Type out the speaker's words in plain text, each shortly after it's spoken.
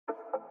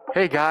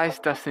Hey guys,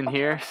 Dustin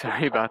here.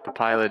 Sorry about the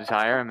pilot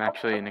attire. I'm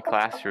actually in a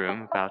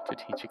classroom about to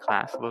teach a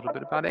class a little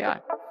bit about AI.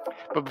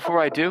 But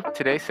before I do,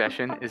 today's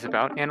session is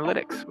about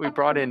analytics. We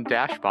brought in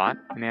Dashbot,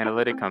 an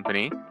analytic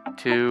company,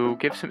 to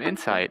give some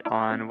insight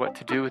on what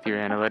to do with your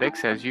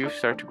analytics as you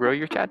start to grow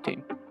your chat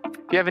team.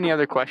 If you have any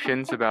other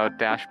questions about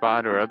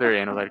Dashbot or other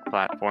analytic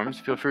platforms,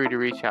 feel free to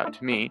reach out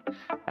to me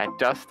at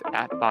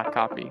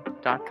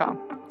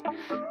dust@botcopy.com.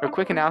 A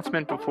quick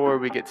announcement before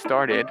we get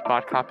started,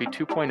 Botcopy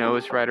 2.0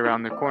 is right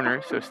around the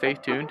corner, so stay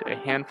tuned. A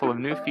handful of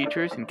new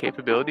features and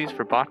capabilities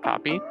for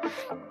Botcopy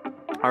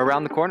are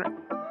around the corner.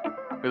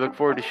 We look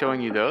forward to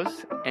showing you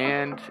those,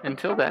 and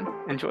until then,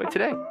 enjoy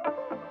today.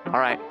 All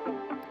right,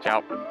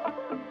 ciao.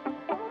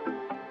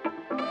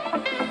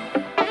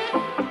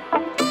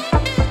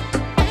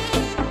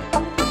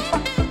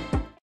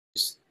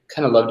 Just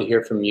kind of love to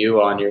hear from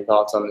you on your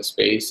thoughts on the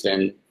space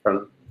and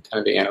from kind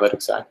of the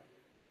analytics side.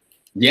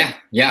 Yeah,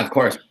 of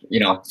course.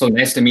 So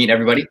nice to meet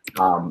everybody.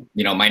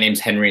 My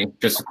name's Henry.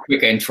 Just a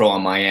quick intro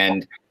on my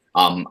end.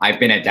 I've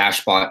been at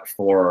Dashbot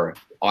for,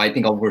 I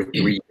think over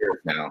 3 years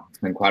now. It's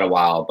been quite a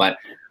while, but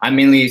I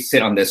mainly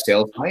sit on the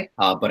sales side,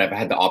 but I've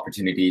had the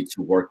opportunity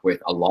to work with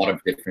a lot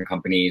of different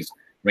companies,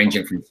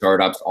 ranging from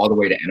startups all the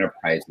way to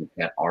enterprises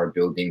that are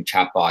building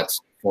chatbots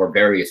for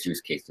various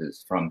use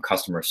cases, from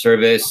customer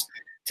service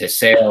to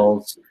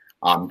sales,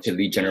 to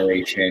lead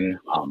generation,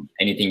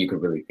 anything you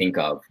could really think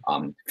of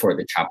for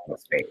the chatbot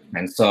space.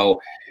 And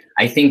so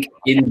I think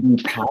in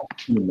the past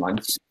few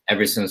months,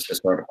 ever since the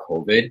start of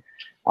COVID,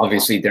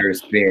 obviously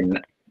there's been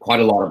quite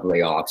a lot of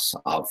layoffs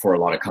for a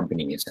lot of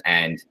companies,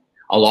 and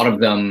a lot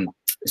of them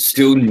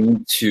still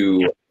need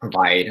to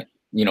provide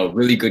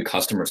really good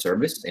customer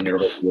service in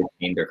order to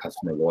retain their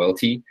customer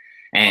loyalty.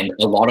 And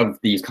a lot of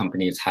these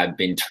companies have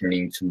been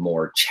turning to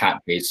more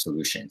chat-based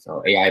solutions,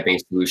 so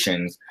AI-based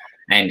solutions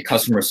and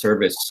customer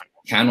service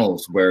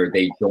channels where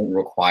they don't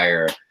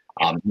require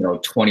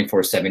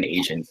 24/7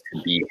 agents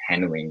to be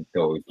handling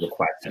those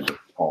requests and those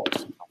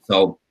calls.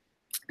 So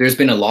there's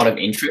been a lot of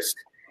interest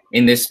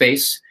in this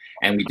space,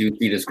 and we do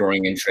see this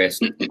growing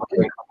interest.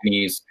 Other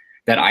companies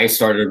that I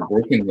started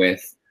working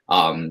with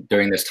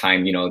during this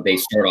time, they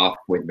start off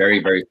with very,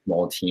 very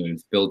small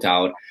teams, built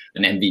out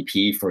an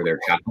MVP for their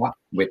chatbot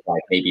with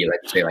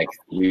let's say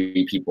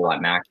 3 people at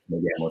max,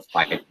 maybe at most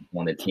 5 people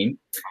on the team.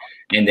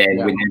 And then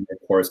within the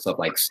course of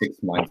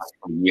 6 months,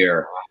 a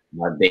year,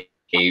 they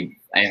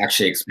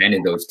actually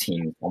expanded those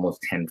teams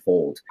almost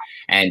tenfold.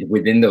 And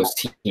within those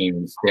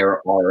teams,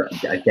 there are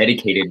a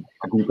dedicated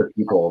group of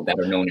people that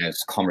are known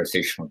as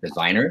conversational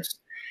designers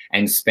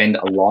and spend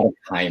a lot of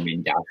time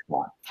in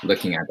Dashbot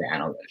looking at the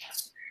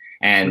analytics.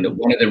 And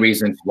one of the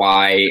reasons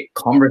why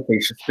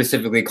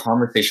specifically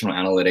conversational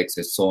analytics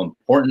is so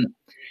important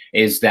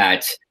is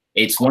that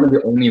it's one of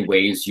the only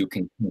ways you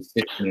can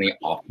consistently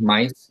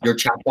optimize your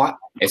chatbot,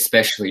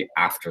 especially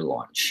after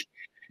launch.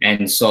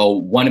 And so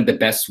one of the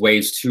best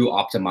ways to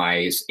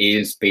optimize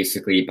is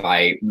basically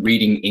by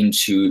reading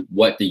into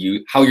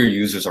how your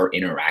users are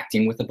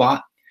interacting with the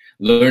bot,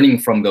 learning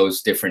from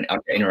those different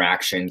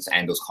interactions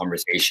and those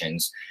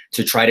conversations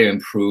to try to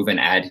improve and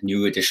add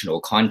new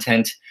additional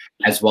content,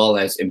 as well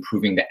as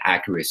improving the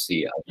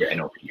accuracy of your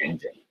NLP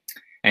engine.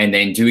 And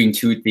then doing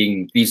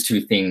these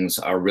two things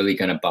are really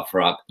going to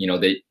buffer up,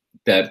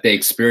 the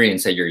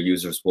experience that your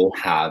users will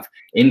have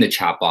in the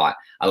chatbot,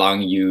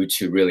 allowing you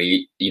to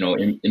really,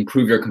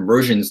 improve your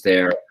conversions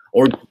there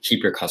or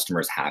keep your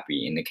customers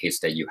happy in the case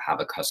that you have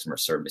a customer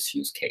service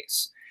use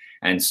case.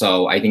 And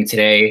so I think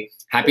today,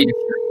 happy to share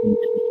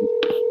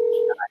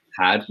that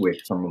I've had with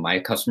some of my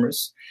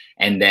customers,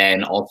 and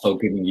then also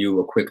giving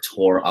you a quick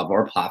tour of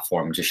our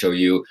platform to show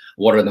you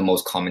what are the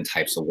most common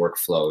types of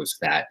workflows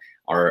that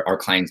our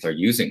clients are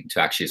using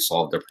to actually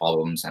solve their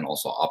problems and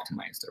also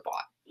optimize their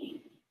bot.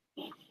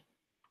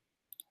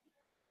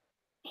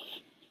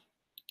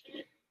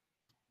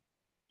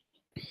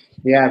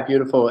 Yeah,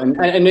 beautiful. And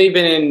I know you've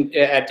been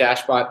at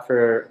Dashbot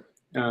for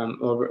a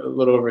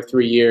little over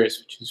 3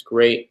 years, which is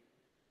great.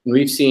 And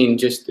we've seen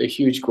just a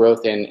huge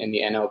growth in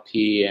the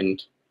NLP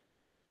and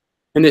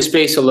in this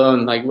space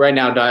alone. Like right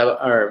now,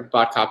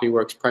 Botcopy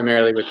works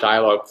primarily with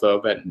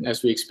Dialogflow, but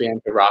as we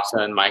expand to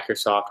Rasa and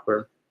Microsoft,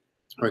 we're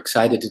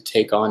excited to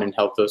take on and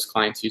help those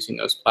clients using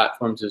those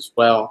platforms as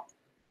well.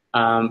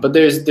 But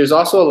there's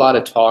also a lot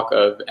of talk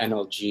of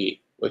NLG,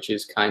 which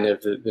is kind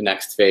of the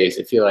next phase.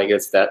 I feel like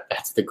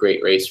that's the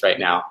great race right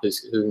now,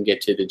 who can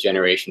get to the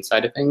generation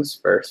side of things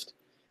first.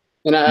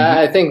 And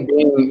I think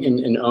being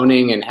and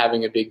owning and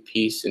having a big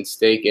piece and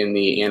stake in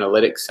the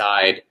analytics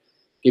side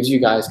gives you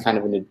guys kind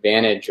of an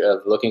advantage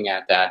of looking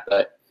at that.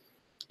 But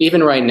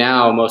even right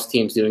now, most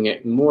teams doing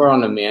it more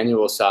on the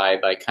manual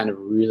side, like kind of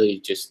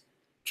really just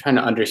trying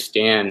to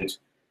understand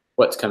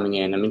what's coming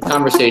in. I mean,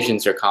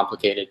 conversations are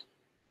complicated.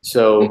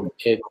 So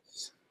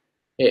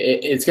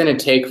it's going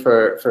to take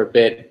for a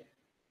bit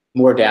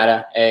more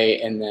data,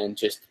 and then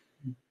just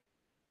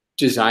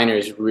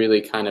designers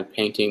really kind of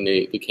painting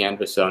the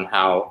canvas on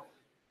how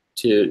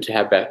to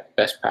have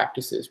best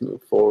practices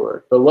move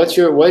forward. But what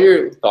are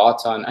your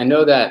thoughts on, I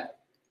know that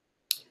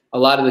a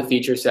lot of the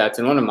feature sets,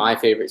 and one of my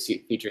favorite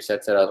feature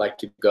sets that I'd like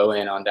to go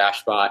in on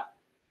Dashbot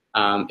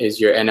is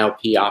your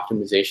NLP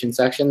optimization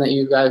section that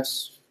you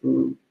guys,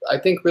 I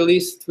think,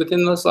 released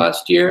within this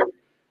last year.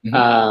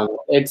 Mm-hmm.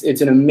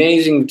 It's an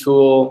amazing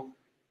tool,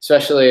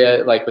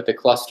 especially like with the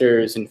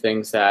clusters and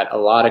things that a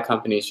lot of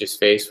companies just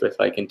face with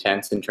like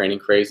intents and training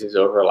phrases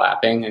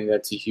overlapping, and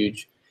that's a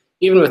huge.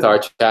 Even with our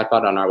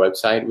chatbot on our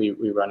website,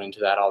 we run into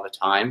that all the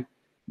time.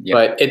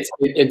 Yep. But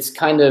it's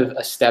kind of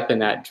a step in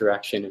that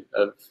direction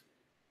of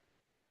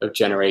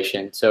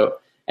generation. So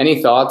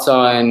any thoughts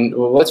on,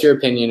 well, what's your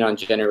opinion on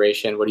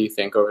generation? What do you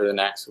think over the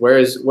next, where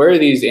are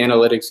these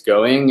analytics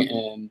going?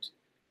 And,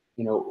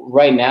 you know,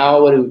 right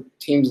now, what do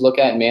teams look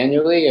at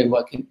manually, and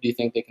what do you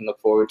think they can look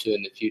forward to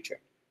in the future?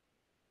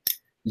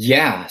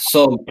 Yeah.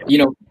 So, you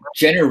know,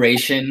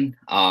 generation,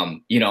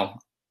 you know,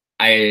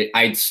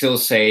 I'd still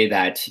say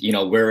that, you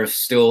know, we're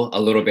still a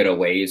little bit a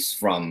ways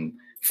from,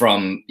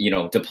 you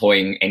know,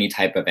 deploying any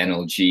type of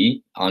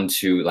NLG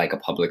onto like a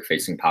public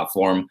facing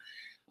platform.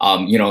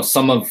 You know,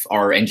 some of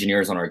our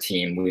engineers on our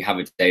team, we have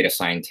a data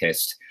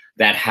scientist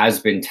that has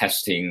been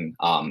testing,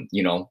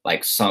 you know,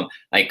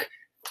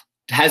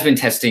 has been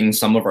testing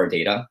some of our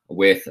data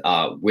with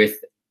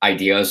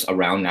ideas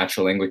around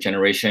natural language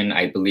generation.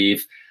 I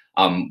believe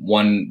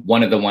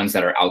one of the ones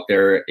that are out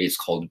there is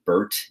called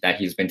BERT that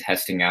he's been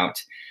testing out.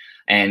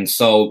 And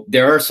so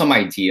there are some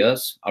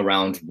ideas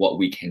around what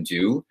we can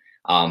do,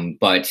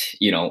 but,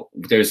 you know,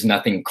 there's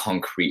nothing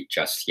concrete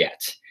just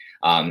yet.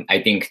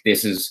 I think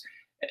this is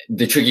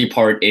the tricky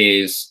part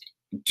is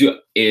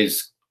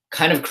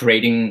kind of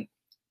creating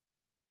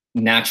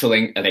natural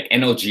like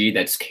NLG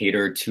that's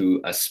catered to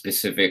a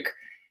specific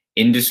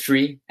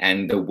industry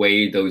and the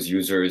way those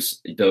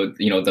users,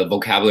 the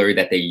vocabulary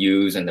that they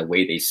use and the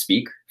way they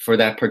speak for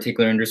that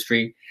particular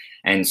industry.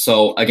 And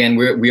so again,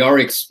 we are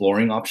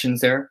exploring options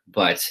there,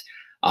 but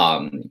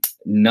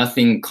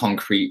nothing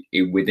concrete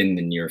within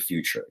the near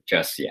future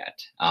just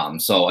yet.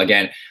 So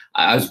again,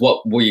 as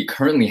what we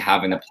currently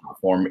have in the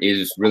platform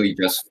is really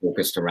just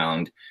focused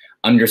around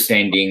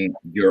understanding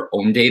your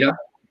own data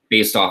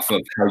based off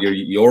of how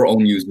your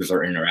own users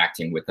are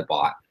interacting with the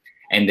bot,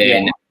 and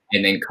then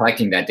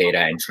collecting that data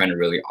and trying to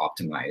really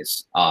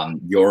optimize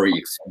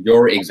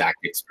your exact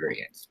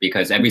experience,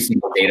 because every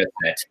single data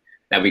set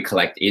that we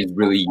collect is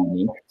really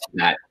unique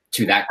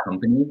to that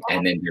company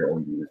and then their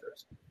own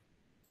users.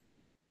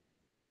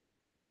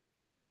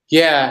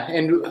 Yeah,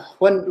 and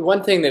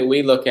one thing that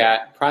we look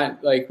at,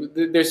 like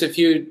there's a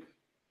few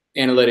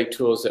analytic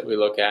tools that we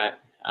look at.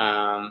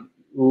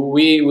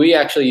 We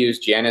actually use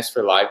Janus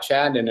for live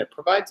chat, and it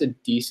provides a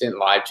decent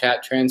live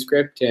chat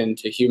transcript and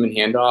to human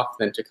handoff,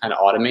 then to kind of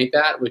automate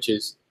that, which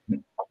is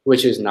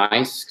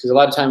nice, because a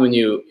lot of time when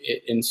you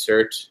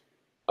insert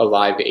a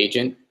live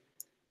agent,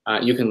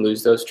 you can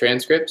lose those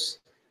transcripts.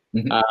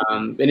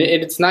 Mm-hmm. And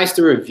it's nice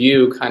to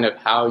review kind of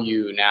how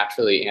you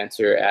naturally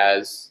answer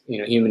as, you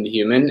know, human to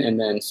human, and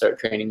then start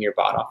training your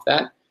bot off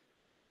that.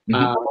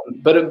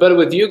 Mm-hmm. But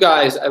with you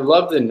guys, I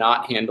love the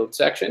not handled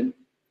section.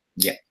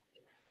 Yeah.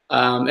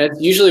 It's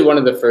usually one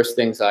of the first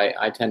things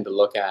I tend to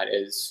look at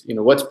is, you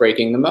know, what's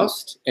breaking the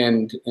most,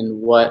 and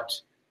what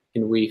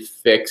can we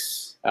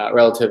fix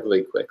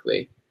relatively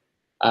quickly.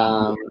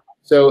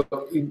 So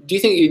do you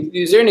think,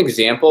 is there an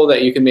example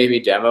that you can maybe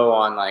demo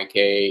on, like,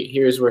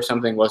 here's where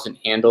something wasn't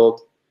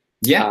handled?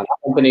 Yeah. The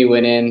company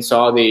went in,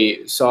 saw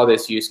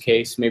this use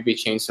case, maybe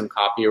changed some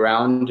copy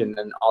around, and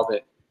then all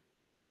the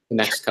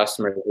next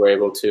customers were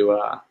able to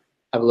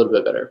have a little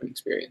bit better of an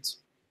experience.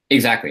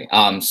 Exactly.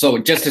 So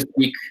just to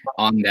speak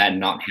on that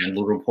not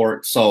handled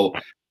report. So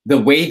the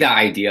way the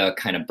idea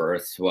kind of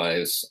birthed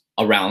was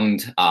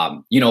around,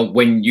 you know,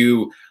 when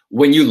you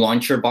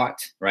launch your bot,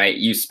 right,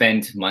 you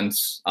spend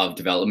months of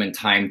development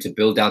time to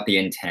build out the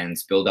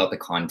intents, build out the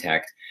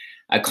content,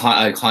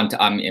 the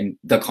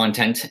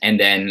content, and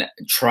then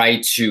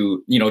try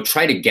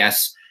to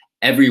guess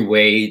every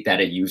way that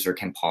a user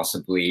can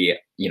possibly,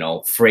 you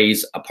know,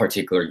 phrase a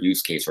particular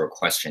use case or a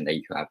question that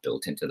you have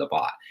built into the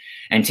bot.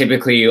 And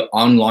typically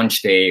on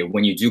launch day,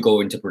 when you do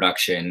go into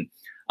production,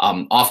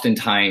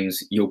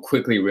 oftentimes you'll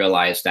quickly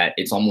realize that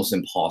it's almost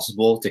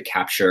impossible to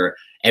capture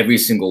every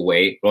single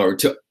way, or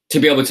to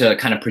be able to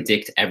kind of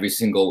predict every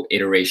single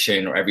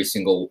iteration or every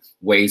single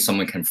way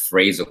someone can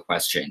phrase a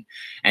question.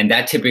 And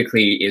that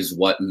typically is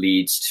what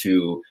leads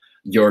to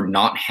your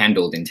not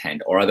handled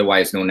intent, or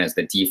otherwise known as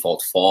the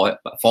default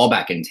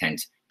fallback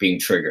intent, being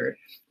triggered,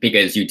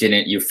 because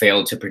you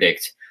failed to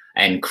predict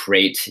and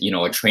create, you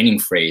know, a training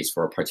phrase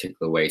for a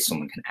particular way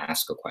someone can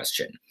ask a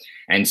question.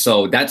 And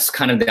so that's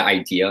kind of the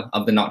idea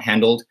of the not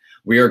handled.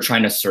 We are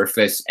trying to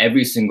surface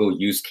every single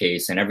use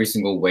case and every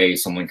single way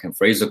someone can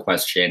phrase a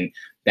question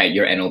that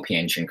your NLP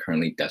engine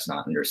currently does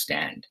not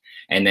understand.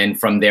 And then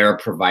from there,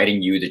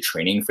 providing you the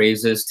training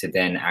phrases to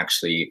then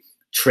actually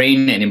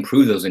train and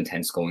improve those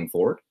intents going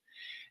forward.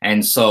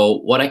 And so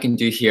what I can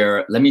do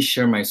here, let me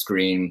share my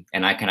screen,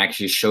 and I can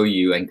actually show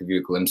you and give you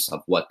a glimpse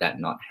of what that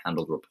not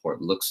handled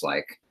report looks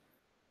like.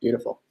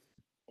 Beautiful.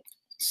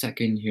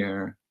 Second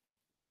here.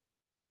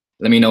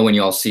 Let me know when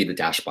you all see the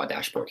dashboard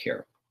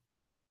here.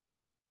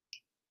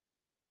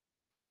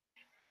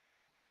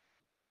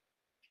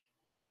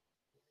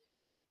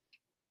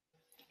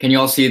 Can you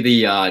all see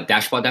the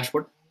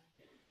dashboard?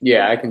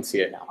 Yeah, I can see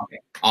it now. Okay,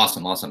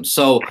 awesome.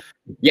 So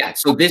yeah,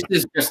 so this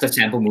is just a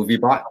sample movie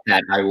bot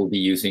that I will be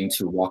using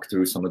to walk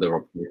through some of the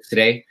reports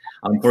today.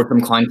 For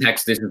some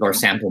context, this is our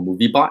sample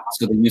movie bot.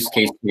 So the use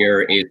case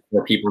here is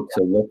for people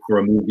to look for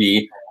a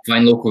movie,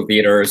 find local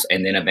theaters,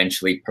 and then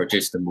eventually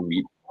purchase the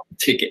movie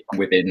ticket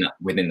within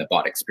the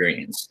bot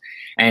experience.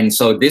 And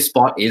so this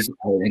bot is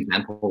an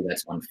example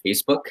that's on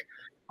Facebook.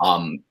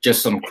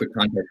 Just some quick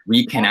context,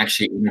 we can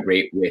actually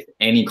integrate with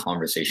any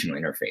conversational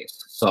interface.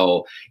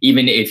 So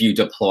even if you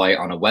deploy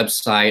on a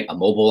website, a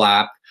mobile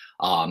app,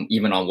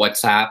 even on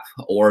WhatsApp,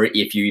 or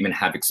if you even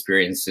have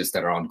experiences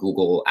that are on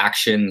Google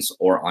Actions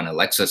or on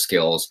Alexa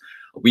skills,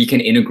 we can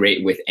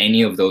integrate with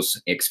any of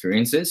those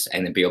experiences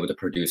and then be able to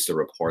produce the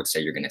reports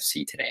that you're going to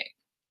see today.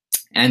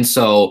 And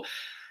so,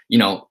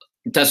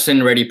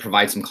 Dustin already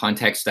provides some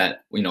context that,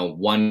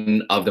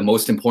 one of the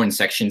most important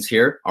sections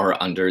here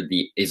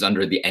is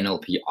under the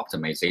NLP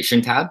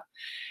optimization tab.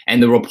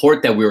 And the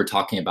report that we were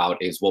talking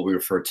about is what we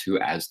refer to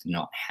as the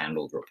not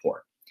handled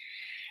report.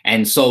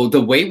 And so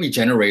the way we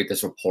generate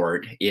this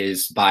report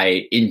is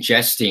by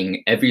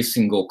ingesting every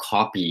single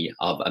copy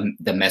of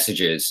the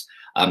messages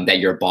that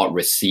your bot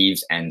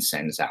receives and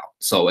sends out.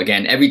 So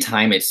again, every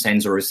time it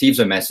sends or receives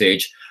a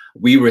message,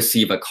 we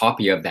receive a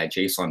copy of that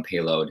JSON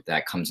payload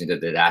that comes into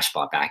the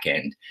Dashbot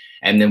backend.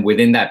 And then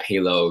within that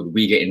payload,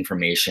 we get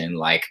information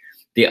like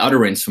the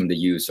utterance from the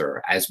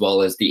user, as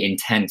well as the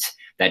intent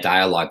that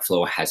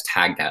Dialogflow has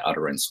tagged that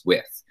utterance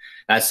with.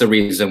 That's the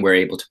reason we're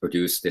able to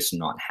produce this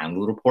not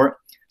handled report.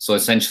 So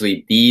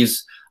essentially,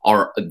 this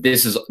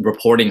is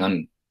reporting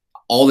on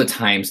all the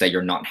times that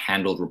your not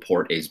handled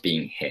report is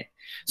being hit.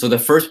 So the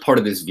first part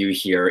of this view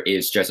here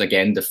is just,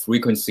 again, the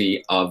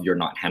frequency of your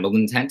not handled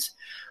intent.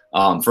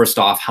 First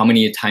off, how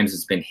many times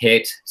it's been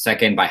hit.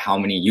 Second, by how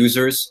many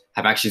users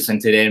have actually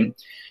sent it in.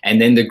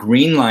 And then the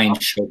green line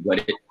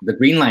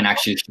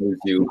actually shows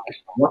you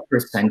what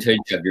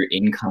percentage of your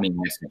incoming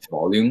message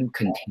volume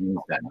contains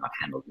that not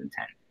handled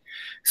intent.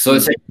 So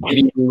it's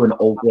giving you an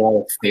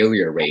overall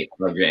failure rate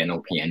of your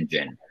NLP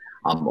engine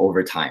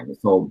over time.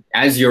 So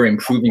as you're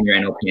improving your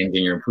NLP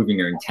engine, you're improving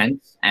your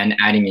intents and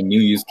adding in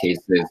new use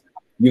cases,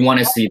 you want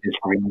to see this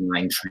green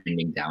line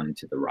trending down and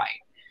to the right.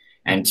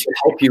 And to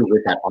help you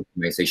with that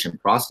optimization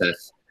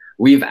process,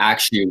 we've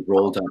actually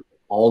rolled up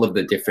all of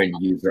the different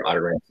user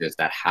utterances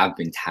that have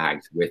been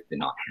tagged with the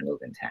not handled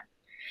intent.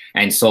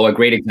 And so a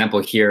great example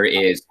here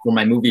is for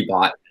my movie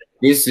bot,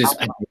 this is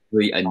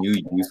particularly a new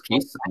use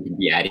case I can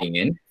be adding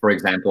in. For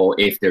example,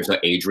 if there's an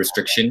age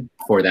restriction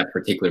for that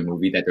particular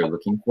movie that they're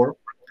looking for.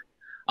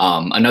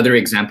 Another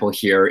example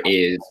here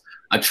is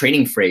a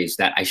training phrase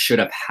that I should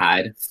have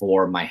had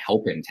for my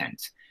help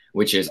intent,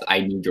 which is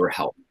I need your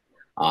help.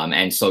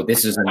 And so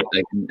this is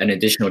an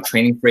additional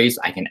training phrase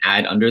I can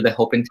add under the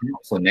help intent.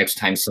 So next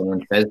time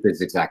someone says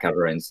this exact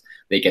utterance,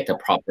 they get the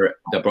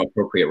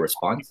appropriate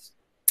response.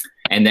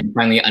 And then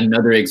finally,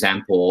 another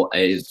example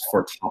is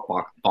for top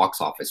box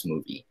office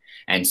movie.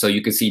 And so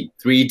you can see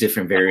 3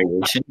 different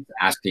variations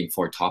asking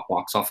for top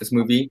box office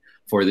movie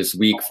for this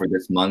week, for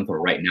this month,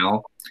 or right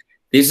now.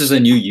 This is a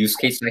new use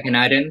case I can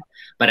add in.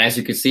 But as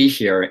you can see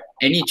here,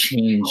 any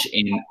change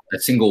in a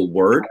single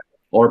word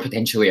or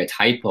potentially a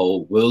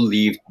typo will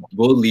lead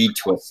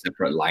to a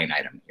separate line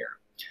item here.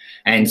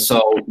 And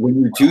so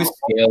when you do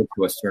scale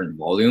to a certain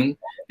volume,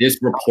 this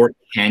report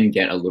can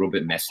get a little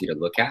bit messy to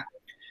look at,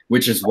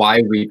 which is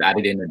why we've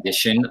added in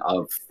addition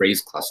of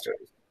phrase clusters.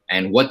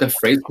 And what the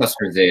phrase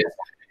clusters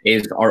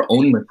is our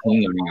own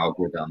machine learning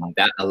algorithm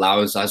that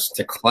allows us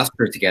to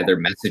cluster together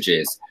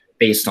messages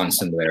based on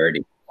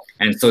similarity.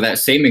 And so that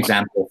same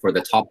example for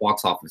the top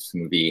box office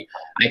movie,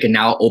 I can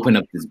now open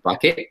up this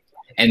bucket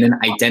and then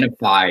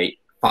identify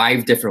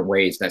 5 different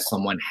ways that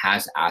someone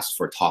has asked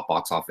for top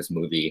box office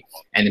movie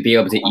and then be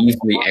able to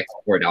easily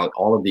export out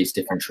all of these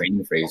different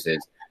training phrases.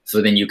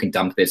 So then you can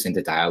dump this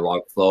into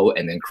Dialogflow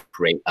and then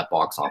create a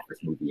box office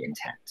movie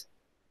intent.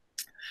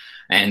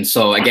 And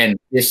so again,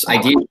 this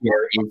idea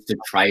here is to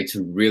try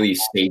to really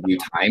save you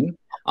time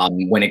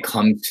when it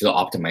comes to the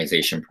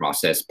optimization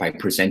process by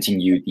presenting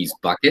you these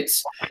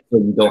buckets so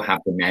you don't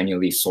have to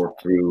manually sort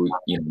through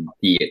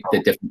the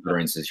different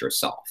utterances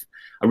yourself.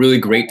 A really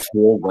great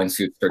tool once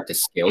you start to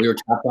scale your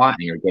chatbot and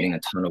you're getting a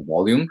ton of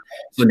volume.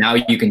 So now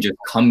you can just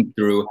come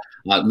through,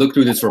 look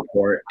through this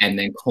report and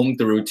then comb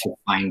through to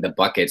find the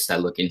buckets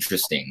that look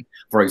interesting.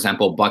 For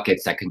example,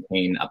 buckets that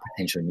contain a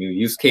potential new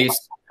use case,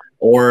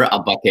 or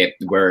a bucket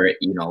where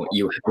you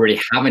already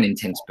have an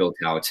intent built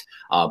out,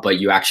 but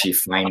you actually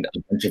find a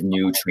bunch of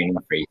new training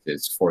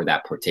phrases for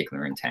that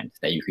particular intent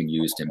that you can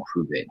use to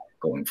improve it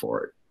going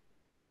forward.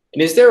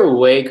 And is there a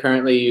way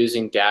currently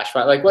using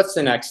Dashbot? Like, what's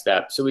the next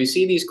step? So we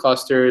see these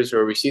clusters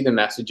or we see the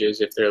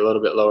messages if they're a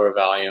little bit lower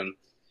volume.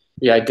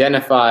 We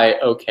identify,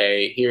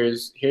 okay,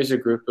 here's a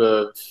group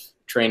of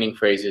training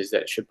phrases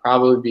that should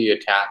probably be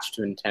attached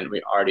to intent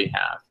we already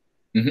have.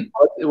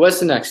 Mm-hmm. What's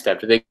the next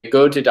step? Do they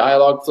go to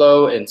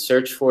Dialogflow and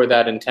search for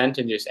that intent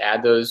and just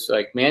add those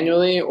like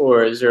manually?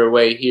 Or is there a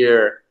way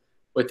here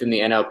within the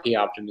NLP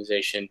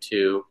optimization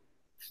to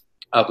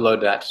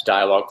upload that to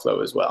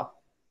Dialogflow as well?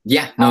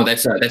 Yeah, no,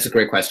 that's a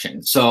great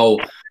question. So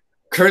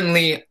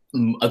currently,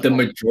 the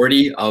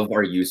majority of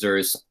our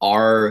users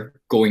are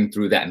going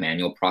through that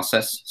manual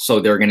process.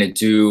 So they're gonna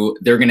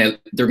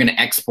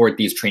export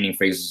these training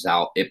phrases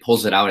out. It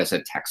pulls it out as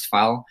a text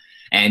file.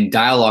 And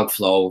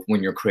Dialogflow,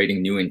 when you're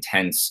creating new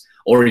intents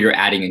or you're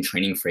adding in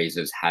training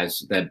phrases, has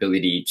the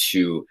ability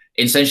to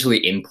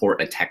essentially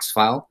import a text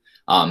file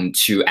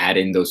to add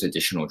in those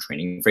additional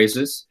training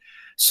phrases.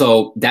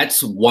 So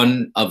that's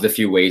one of the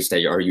few ways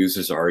that our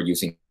users are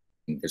using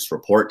this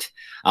report,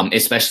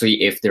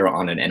 especially if they're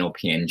on an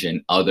NLP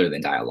engine other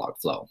than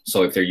Dialogflow.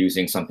 So if they're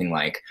using something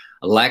like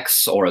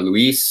Lex or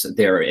Luis,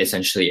 they're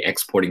essentially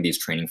exporting these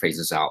training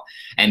phrases out.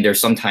 And they're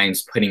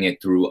sometimes putting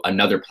it through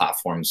another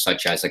platform,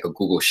 such as like a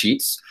Google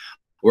Sheets,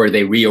 where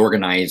they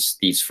reorganize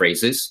these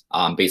phrases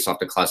based off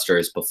the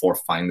clusters before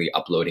finally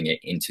uploading it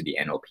into the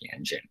NLP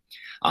engine.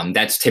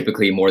 That's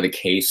typically more the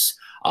case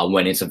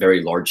when it's a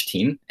very large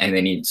team and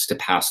it needs to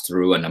pass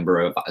through a number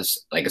of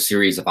like a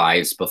series of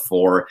eyes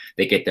before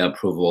they get the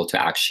approval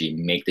to actually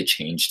make the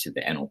change to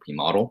the NLP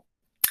model.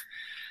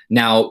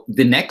 Now,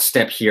 the next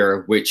step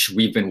here, which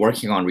we've been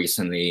working on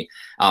recently,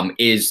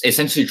 is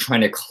essentially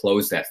trying to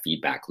close that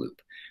feedback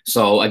loop.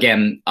 So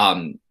again,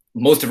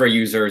 most of our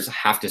users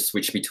have to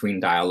switch between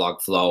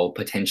Dialogflow,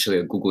 potentially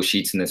a Google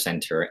Sheets in the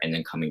center, and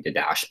then coming to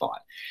Dashbot.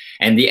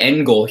 And the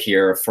end goal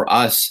here for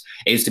us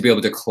is to be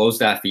able to close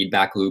that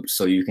feedback loop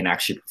so you can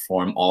actually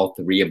perform all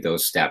three of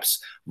those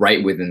steps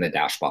right within the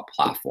Dashbot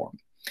platform.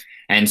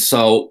 And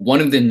so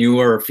one of the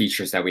newer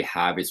features that we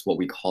have is what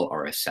we call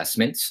our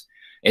assessments.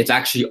 It's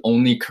actually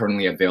only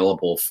currently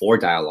available for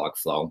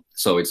Dialogflow.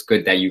 So it's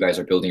good that you guys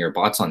are building your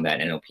bots on that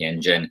NLP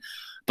engine.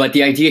 But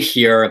the idea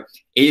here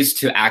is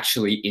to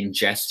actually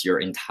ingest your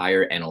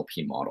entire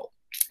NLP model.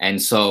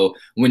 And so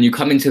when you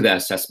come into the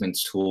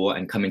assessments tool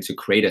and come into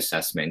create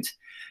assessment,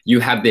 you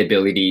have the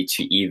ability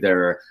to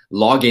either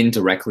log in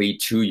directly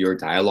to your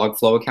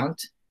Dialogflow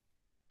account.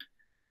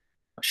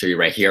 I'll show you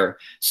right here.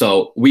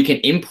 So we can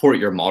import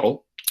your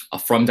model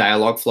from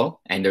Dialogflow,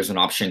 and there's an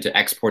option to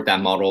export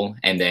that model.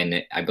 And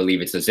then I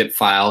believe it's a zip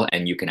file,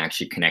 and you can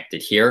actually connect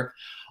it here.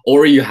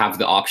 Or you have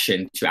the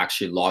option to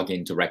actually log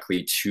in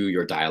directly to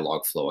your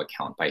Dialogflow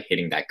account by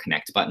hitting that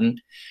connect button.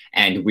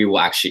 And we will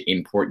actually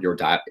import your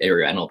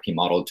NLP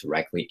model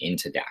directly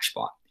into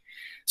Dashbot.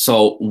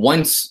 So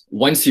once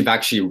you've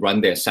actually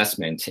run the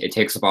assessment, it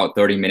takes about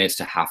 30 minutes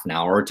to half an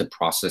hour to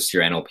process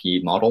your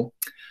NLP model.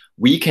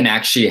 We can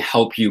actually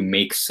help you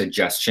make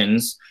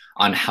suggestions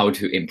on how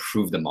to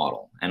improve the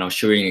model. And I'll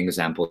show you an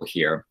example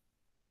here.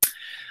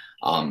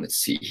 Let's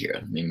see here.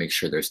 Let me make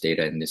sure there's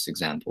data in this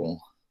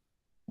example.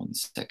 1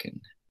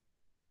 second.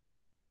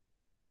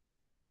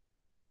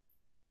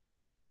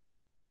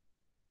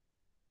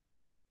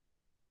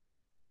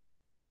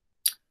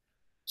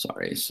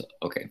 Sorry. So,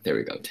 okay, there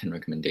we go. 10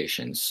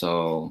 recommendations.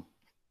 So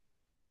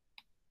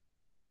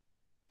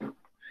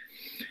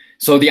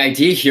the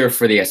idea here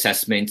for the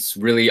assessments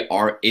really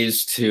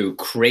is to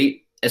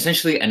create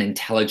essentially an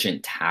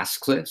intelligent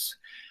task list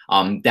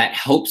that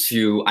helps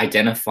you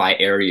identify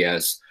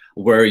areas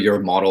where your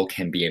model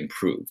can be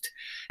improved.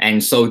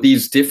 And so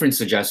these different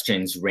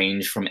suggestions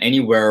range from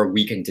anywhere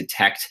we can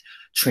detect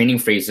training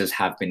phrases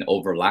have been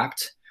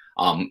overlapped.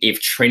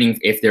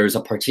 If there's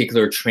a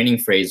particular training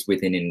phrase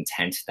within an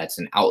intent that's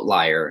an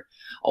outlier,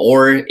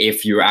 or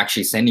if you're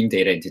actually sending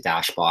data into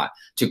Dashbot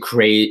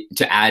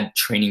to add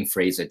training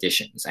phrase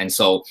additions. And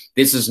so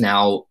this is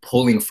now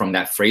pulling from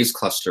that phrase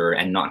cluster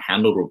and not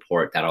handled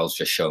report that I was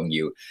just showing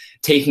you,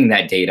 taking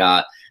that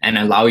data and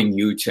allowing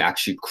you to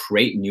actually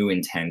create new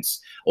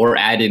intents or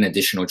add in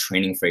additional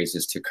training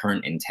phrases to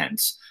current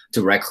intents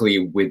directly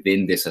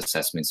within this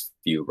assessments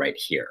view right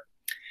here.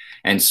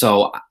 And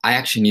so I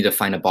actually need to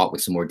find a bot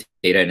with some more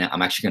data, and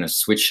I'm actually going to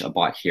switch a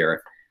bot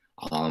here.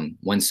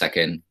 1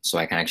 second, so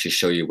I can actually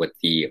show you what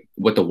the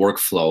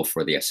workflow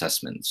for the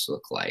assessments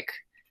look like.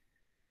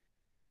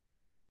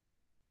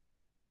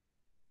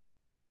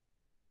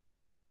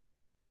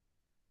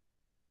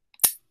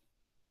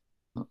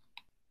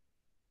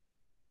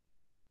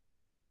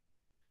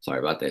 Sorry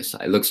about this.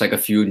 It looks like a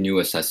few new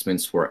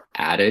assessments were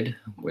added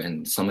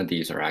when some of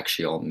these are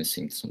actually all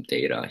missing some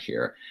data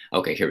here.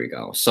 Okay, here we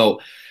go. So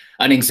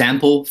an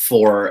example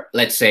for,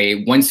 let's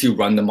say, once you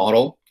run the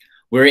model,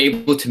 we're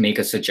able to make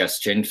a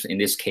suggestion, in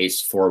this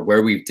case, for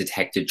where we've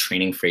detected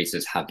training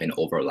phrases have been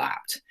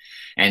overlapped.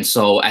 And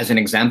so as an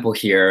example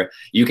here,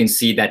 you can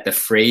see that the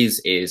phrase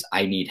is,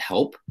 I need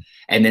help.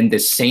 And then the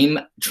same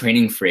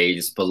training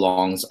phrase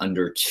belongs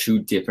under two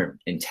different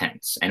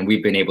intents. And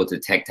we've been able to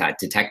detect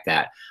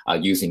that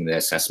using the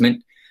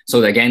assessment.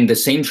 So again, the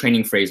same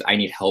training phrase, I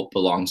need help,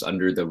 belongs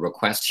under the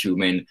request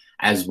human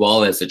as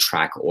well as the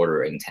track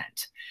order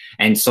intent.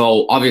 And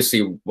so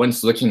obviously,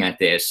 once looking at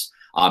this,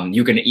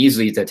 you can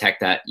easily detect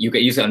that. You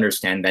can easily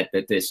understand that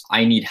this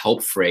I need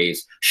help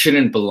phrase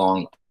shouldn't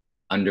belong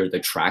under the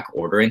track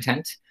order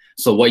intent.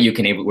 So what you're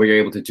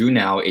able to do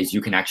now is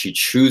you can actually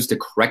choose the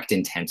correct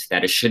intent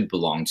that it should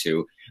belong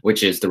to,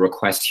 which is the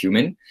request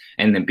human,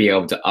 and then be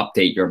able to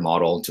update your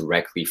model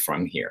directly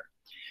from here.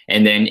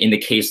 And then in the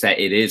case that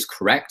it is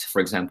correct, for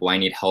example, I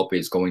need help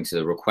is going to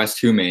the request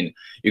human,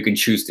 you can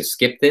choose to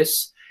skip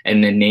this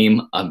and then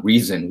name a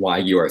reason why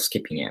you are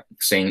skipping it,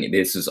 saying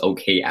this is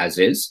okay as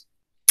is,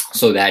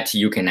 so that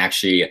you can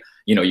actually,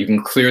 you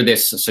can clear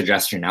this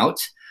suggestion out,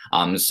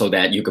 so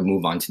that you can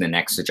move on to the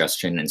next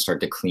suggestion and start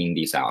to clean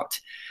these out.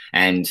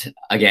 And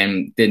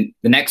again, the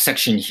next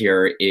section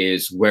here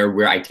is where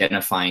we're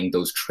identifying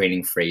those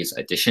training phrase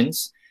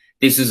additions.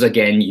 This is,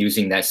 again,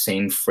 using that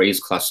same phrase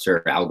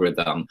cluster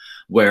algorithm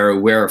where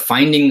we're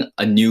finding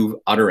a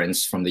new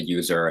utterance from the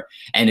user,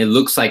 and it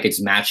looks like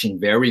it's matching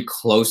very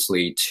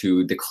closely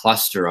to the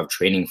cluster of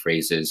training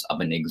phrases of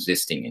an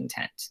existing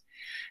intent.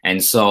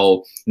 And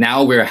so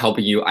now we're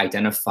helping you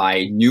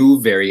identify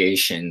new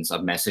variations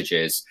of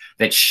messages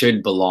that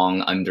should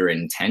belong under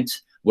intent,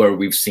 where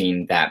we've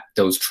seen that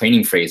those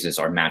training phrases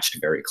are matched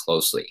very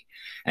closely.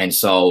 And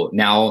so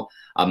now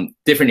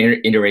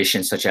different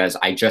iterations such as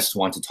I just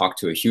want to talk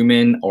to a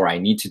human or I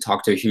need to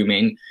talk to a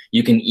human,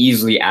 you can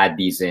easily add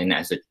these in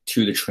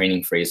to the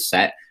training phrase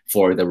set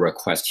for the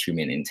request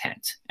human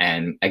intent.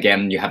 And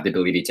again, you have the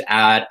ability to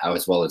add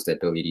as well as the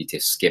ability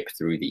to skip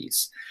through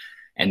these.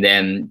 And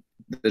then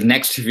the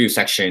next few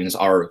sections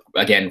are,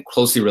 again,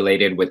 closely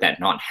related with that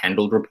not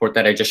handled report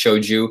that I just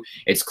showed you.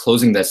 It's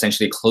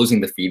essentially closing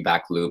the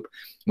feedback loop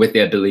with the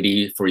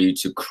ability for you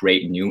to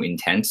create new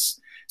intents.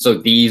 So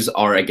these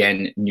are,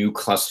 again, new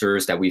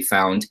clusters that we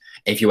found.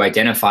 If you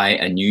identify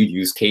a new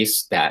use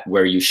case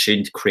where you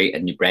should create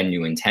a brand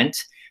new intent,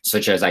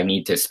 such as I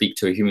need to speak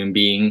to a human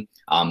being,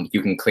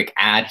 you can click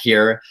add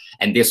here,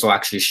 and this will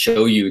actually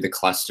show you the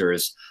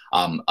clusters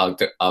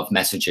of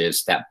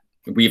messages that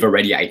we've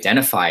already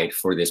identified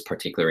for this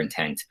particular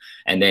intent.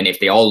 And then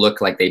if they all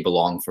look like they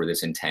belong for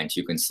this intent,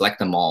 you can select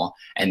them all.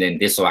 And then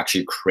this will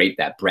actually create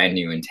that brand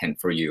new intent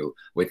for you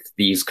with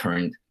these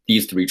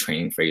three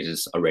training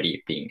phrases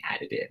already being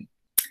added in.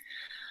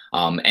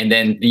 And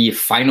then the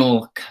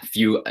final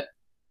few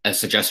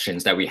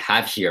suggestions that we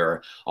have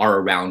here are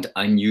around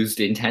unused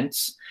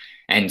intents.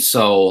 And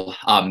so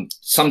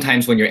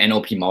sometimes when your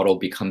NLP model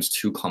becomes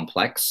too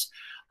complex,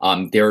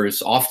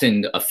 there's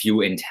often a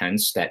few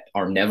intents that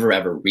are never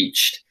ever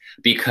reached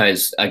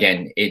because,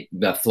 again,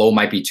 the flow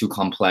might be too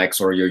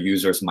complex or your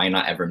users might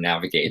not ever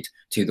navigate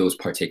to those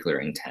particular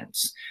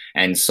intents.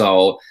 And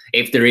so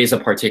if there is a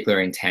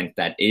particular intent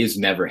that is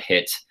never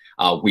hit,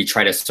 we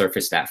try to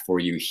surface that for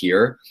you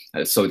here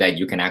so that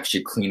you can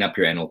actually clean up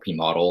your NLP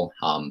model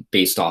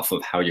based off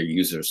of how your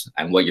users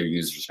and what your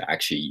users are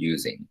actually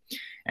using.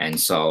 And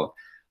so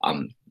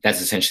that's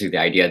essentially the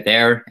idea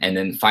there. And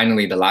then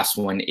finally, the last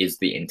one is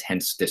the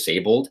intents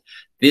disabled.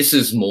 This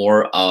is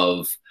more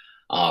of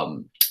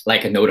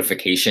like a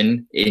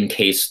notification in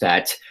case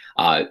that,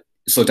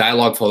 so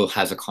Dialogflow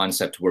has a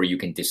concept where you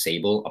can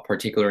disable a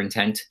particular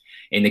intent.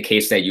 In the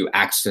case that you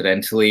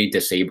accidentally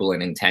disable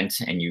an intent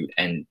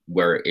and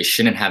where it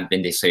shouldn't have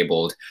been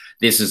disabled,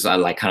 this is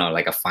kind of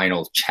like a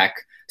final check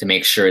to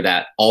make sure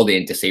that all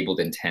the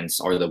disabled intents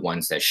are the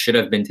ones that should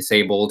have been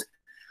disabled.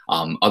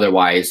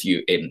 Otherwise,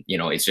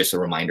 it's just a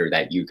reminder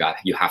that you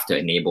have to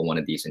enable one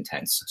of these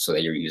intents so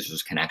that your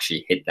users can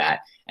actually hit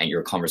that and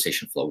your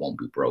conversation flow won't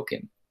be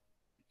broken.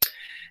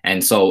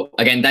 And so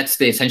again,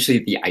 that's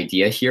essentially the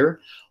idea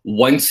here.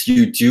 Once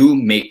you do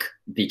make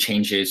the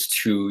changes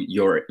to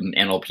your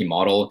NLP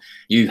model,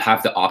 you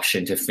have the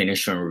option to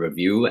finish a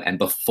review. And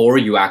before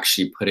you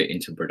actually put it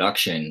into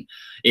production,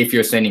 if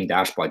you're sending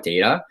dashboard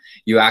data,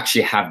 you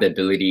actually have the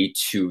ability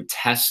to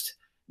test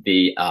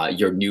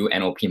your new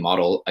NLP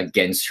model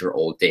against your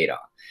old data.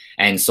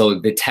 And so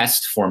the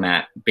test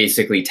format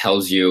basically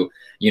tells you,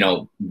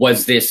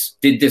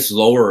 did this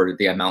lower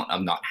the amount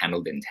of not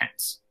handled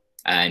intents?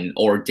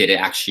 Or did it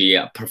actually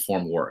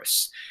perform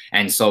worse?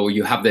 And so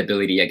you have the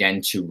ability,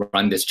 again, to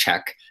run this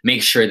check,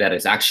 make sure that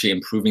it's actually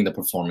improving the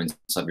performance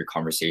of your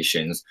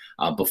conversations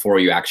before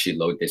you actually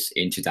load this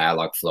into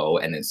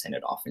Dialogflow and then send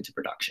it off into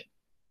production.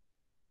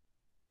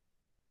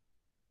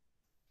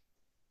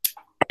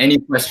 Any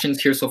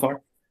questions here so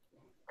far?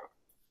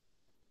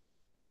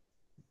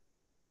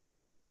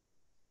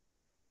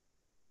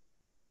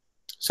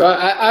 So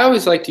I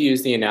always like to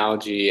use the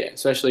analogy,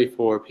 especially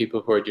for people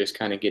who are just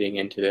kind of getting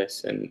into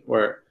this and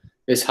where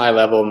this high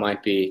level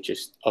might be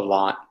just a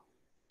lot.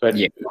 But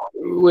yeah,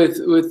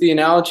 with the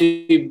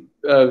analogy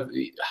of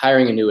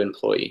hiring a new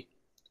employee,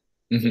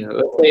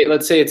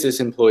 let's say it's this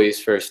employee's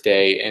first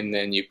day, and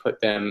then you put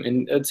them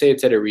in, let's say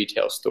it's at a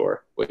retail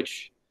store,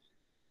 which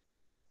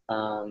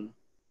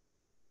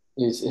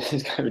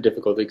is kind of a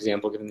difficult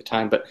example given the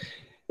time, but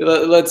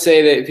let's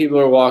say that people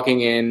are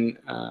walking in,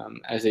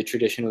 as they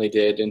traditionally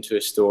did, into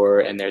a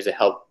store, and there's a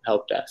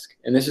help desk.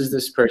 And this is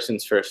this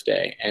person's first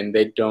day, and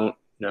they don't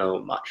know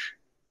much,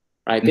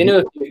 right? They know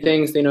a few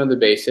things. They know the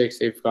basics.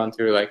 They've gone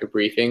through like a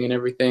briefing and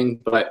everything,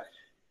 but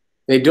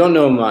they don't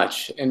know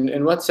much.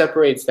 And what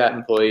separates that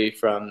employee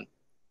from,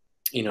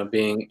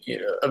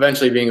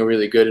 eventually being a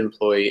really good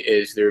employee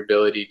is their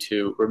ability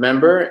to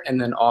remember, and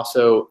then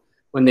also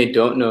when they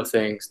don't know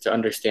things, to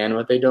understand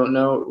what they don't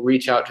know,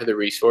 reach out to the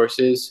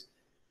resources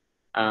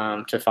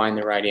to find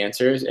the right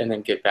answers, and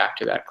then get back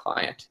to that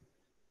client.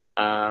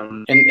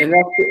 And that's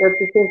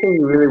the same thing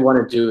you really want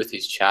to do with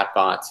these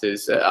chatbots.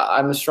 Is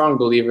I'm a strong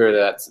believer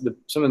that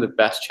some of the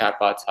best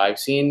chatbots I've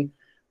seen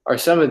are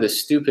some of the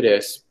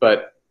stupidest,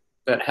 but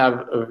that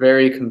have a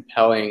very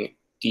compelling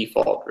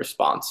default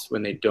response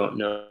when they don't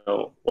know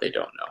what they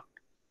don't know,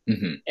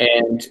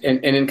 and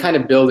in kind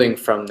of building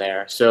from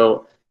there.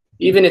 So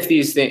even if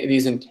these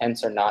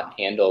intents are not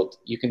handled,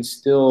 you can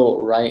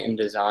still write and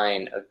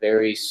design a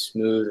very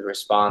smooth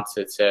response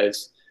that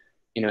says,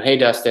 hey,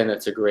 Dustin,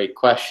 that's a great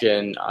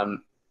question. I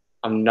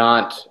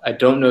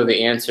don't know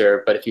the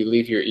answer, but if you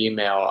leave your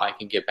email, I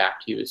can get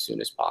back to you as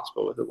soon as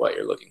possible with what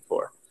you're looking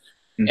for.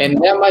 And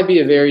that might be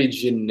a very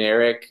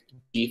generic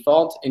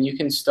default, and you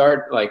can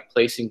start like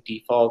placing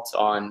defaults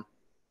on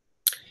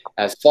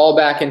as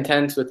fallback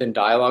intents within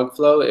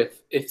Dialogflow.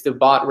 If the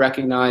bot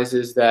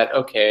recognizes that,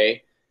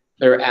 okay,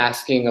 they're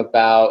asking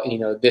about,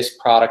 this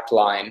product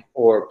line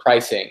or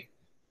pricing,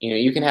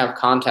 you can have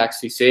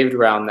context be saved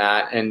around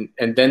that, and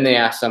then they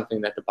ask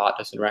something that the bot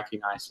doesn't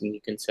recognize, and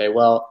you can say,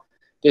 well,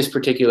 this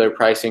particular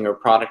pricing or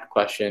product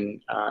question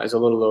is a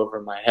little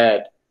over my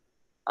head.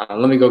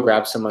 Let me go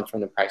grab someone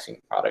from the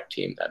pricing product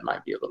team that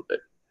might be a little bit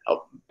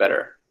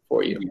better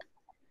for you.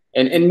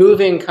 And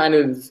moving kind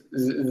of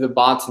the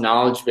bot's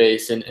knowledge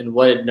base and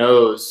what it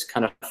knows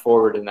kind of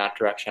forward in that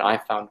direction, I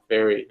found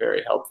very,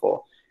 very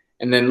helpful.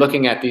 And then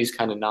looking at these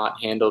kind of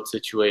not handled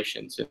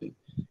situations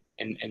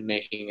and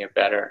making it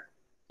better.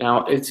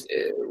 Now,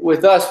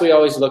 with us, we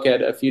always look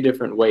at a few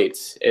different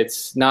weights.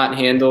 It's not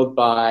handled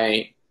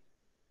by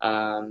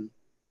how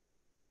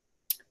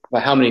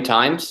many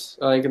times,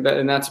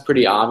 and that's a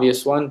pretty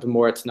obvious one. The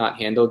more it's not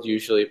handled,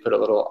 usually put a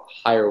little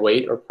higher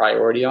weight or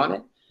priority on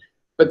it.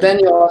 But then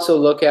you also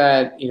look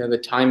at the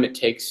time it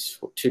takes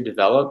to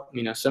develop.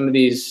 Some of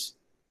these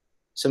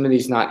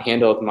not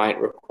handled might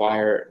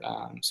require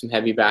some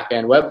heavy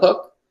back-end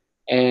webhook,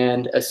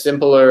 and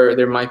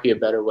there might be a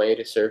better way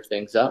to serve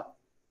things up.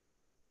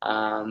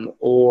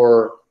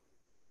 Or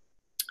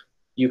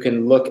you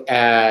can look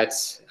at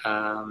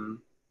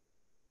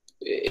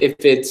if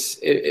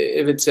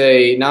it's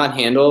a not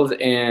handled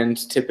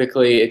and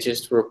typically it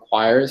just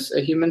requires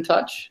a human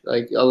touch.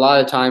 Like a lot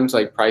of times,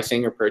 like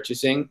pricing or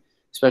purchasing,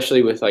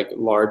 especially with like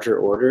larger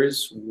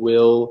orders,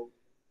 will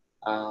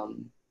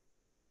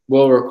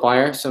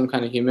require some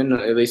kind of human,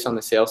 at least on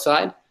the sales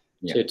side,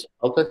 to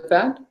help with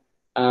that.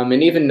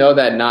 And even though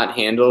that not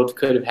handled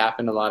could have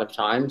happened a lot of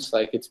times,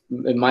 like it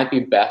might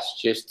be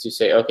best just to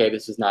say, okay,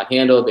 this is not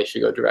handled. They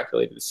should go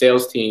directly to the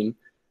sales team.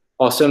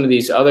 While some of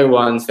these other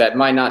ones that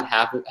might not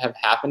have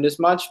happened as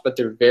much, but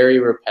they're very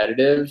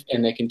repetitive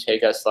and they can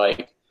take us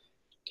like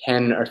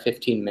 10 or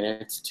 15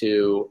 minutes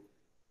to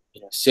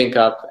sync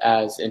up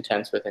as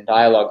intents within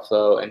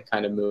Dialogflow and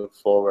kind of move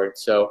forward.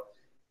 So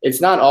it's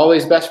not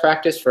always best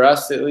practice for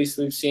us, at least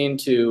we've seen,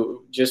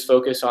 to just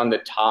focus on the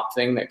top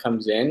thing that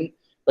comes in,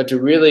 but to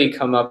really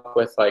come up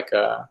with like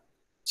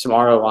some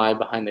ROI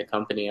behind the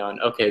company on,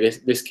 okay,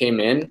 this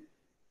came in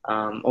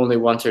only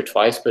once or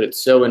twice, but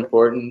it's so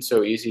important,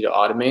 so easy to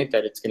automate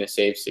that it's going to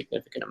save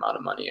significant amount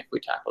of money if we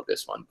tackle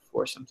this one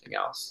before something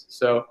else.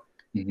 So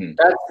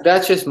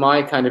that's just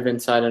my kind of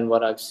insight on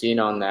what I've seen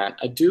on that.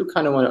 I do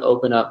kind of want to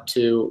open up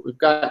to, we've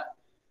got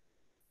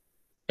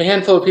a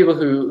handful of people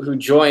who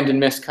joined and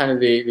missed kind of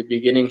the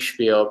beginning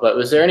spiel, but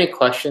was there any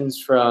questions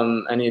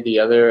from any of the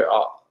other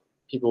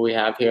people we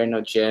have here? I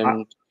know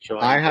Jim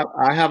joined.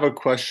 I have a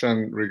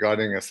question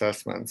regarding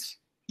assessments.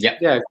 Yeah,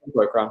 go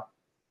for it, Ron.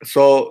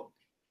 So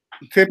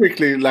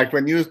typically, like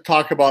when you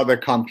talk about the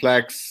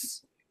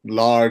complex,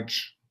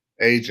 large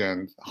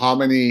agent, how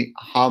many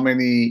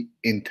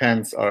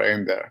intents are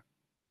in there?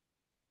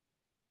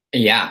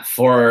 Yeah,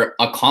 for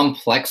a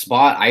complex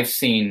bot, I've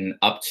seen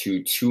up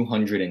to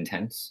 200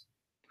 intents.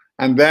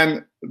 And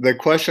then the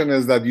question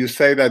is that you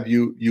say that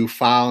you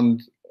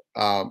found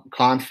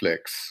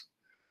conflicts.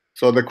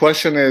 So the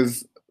question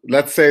is,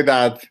 let's say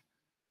that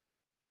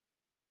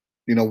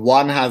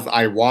one has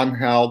I want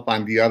help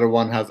and the other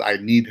one has I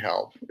need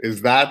help.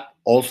 Is that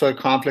also a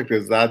conflict?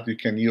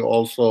 Can you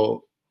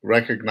also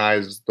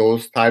recognize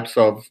those types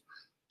of,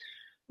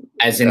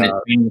 as in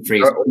the training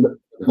phrase,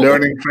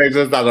 learning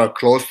phrases that are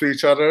close to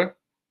each other?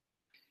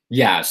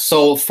 Yeah.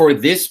 So for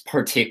this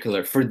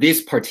particular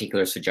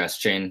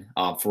suggestion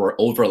for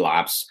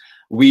overlaps,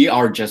 we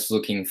are just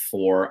looking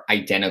for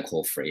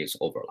identical phrase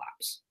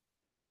overlaps.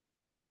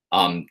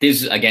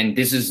 This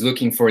is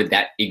looking for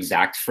that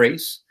exact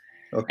phrase.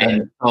 Okay.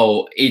 And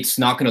so it's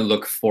not going to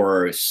look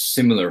for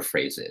similar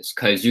phrases,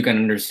 because you can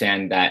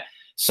understand that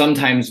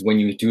sometimes when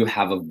you do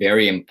have a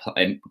very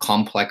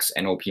complex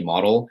NLP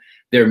model,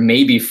 there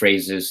may be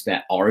phrases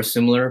that are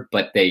similar,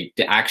 but they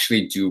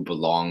actually do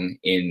belong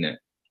in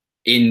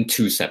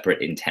two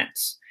separate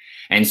intents.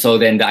 And so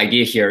then the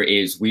idea here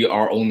is we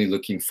are only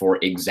looking for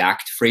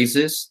exact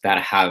phrases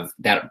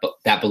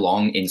that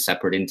belong in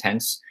separate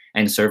intents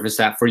and service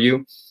that for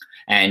you.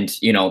 And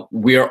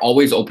we are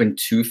always open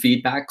to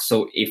feedback.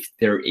 So if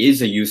there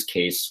is a use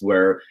case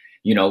where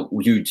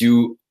you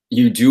do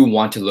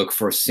want to look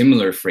for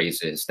similar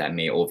phrases that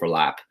may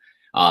overlap,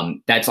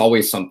 That's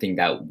always something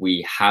that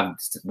we have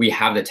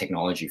the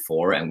technology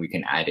for, and we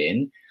can add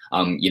in.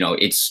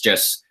 It's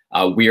just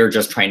we are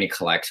just trying to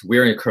collect.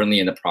 We're currently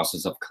in the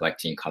process of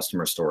collecting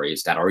customer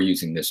stories that are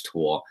using this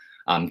tool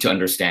to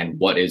understand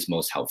what is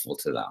most helpful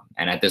to them.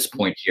 And at this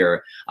point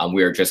here,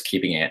 we are just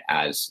keeping it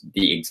as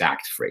the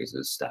exact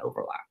phrases that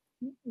overlap.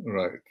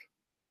 Right.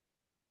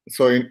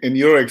 So in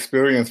your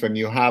experience, when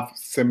you have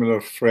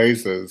similar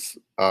phrases,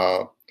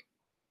 how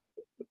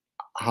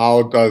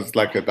does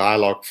like a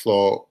dialogue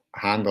flow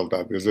handle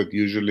that? Is it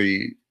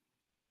usually,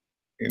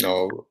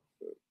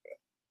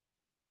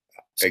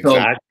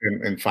 exact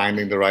in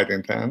finding the right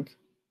intent?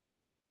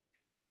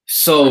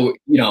 So,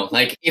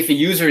 like if a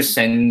user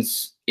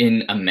sends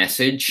in a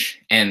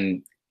message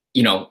and,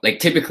 like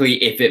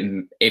typically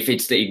if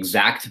it's the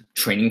exact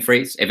training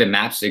phrase, if it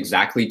maps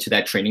exactly to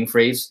that training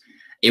phrase,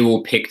 it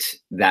will pick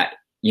that,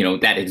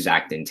 that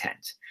exact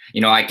intent.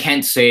 I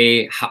can't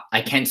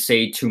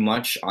say too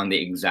much on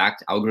the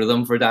exact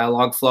algorithm for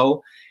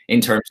Dialogflow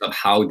in terms of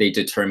how they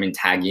determine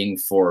tagging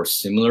for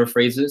similar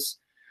phrases.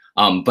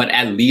 But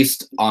at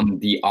least on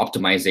the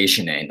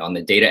optimization end, on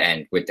the data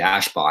end with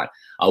Dashbot,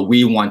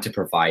 we want to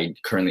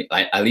provide currently,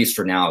 at least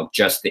for now,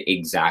 just the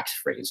exact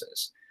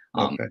phrases.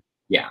 Okay.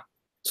 Yeah.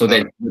 So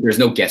that there's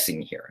no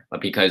guessing here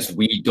because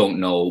we don't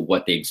know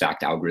what the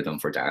exact algorithm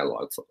for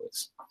Dialogflow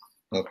is.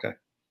 Okay.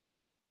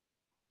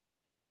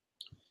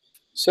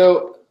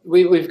 So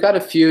we've got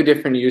a few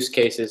different use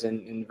cases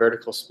in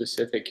vertical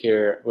specific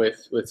here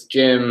with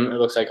Jim. It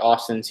looks like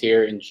Austin's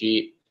here in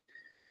Jeet,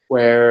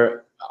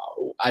 where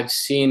I've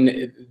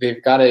seen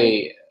they've got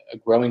a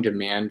growing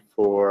demand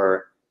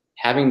for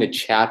having the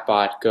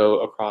chatbot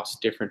go across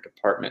different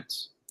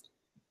departments.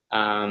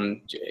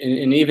 And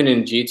even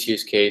in Jeet's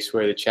use case,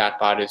 where the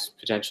chatbot is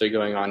potentially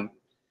going on,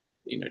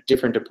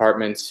 different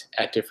departments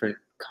at different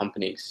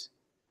companies.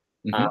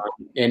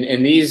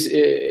 And these,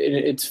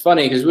 it's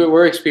funny because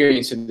we're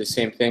experiencing the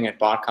same thing at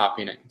Botcopy,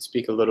 and I can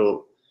speak a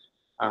little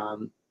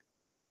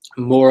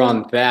more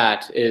on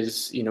that.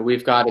 Is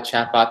we've got a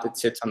chatbot that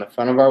sits on the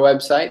front of our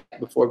website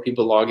before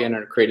people log in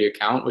or create an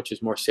account, which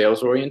is more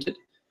sales oriented.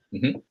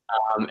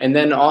 And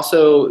then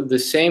also the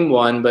same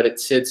one, but it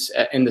sits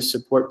in the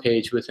support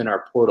page within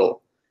our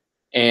portal.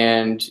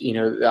 And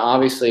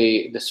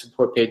obviously the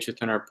support page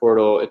within our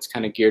portal, it's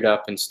kind of geared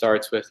up and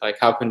starts with like,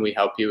 how can we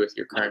help you with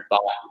your current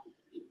bot?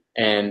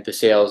 And the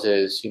sales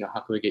is, how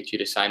can we get you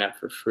to sign up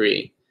for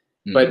free?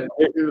 But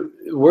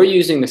we're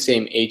using the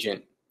same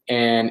agent,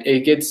 and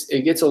it gets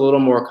a little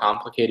more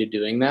complicated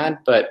doing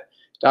that. But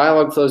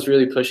Dialogflow is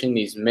really pushing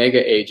these mega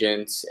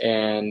agents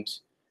and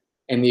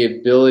the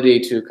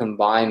ability to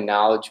combine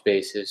knowledge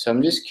bases. So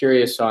I'm just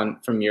curious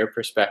from your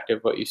perspective,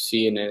 what you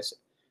see in as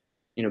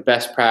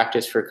best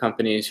practice for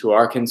companies who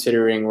are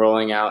considering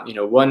rolling out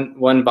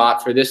one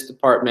bot for this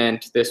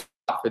department, this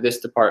bot for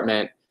this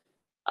department.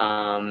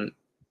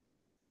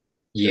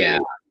 Yeah.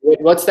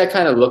 What's that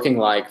kind of looking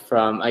like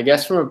from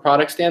a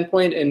product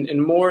standpoint,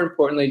 and more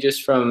importantly,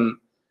 just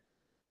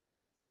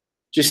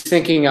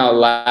thinking out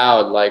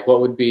loud, like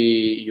what would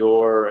be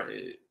your,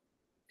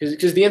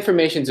 because the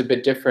information's a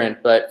bit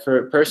different, but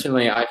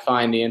personally, I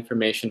find the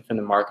information from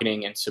the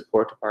marketing and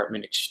support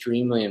department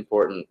extremely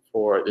important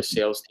for the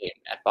sales team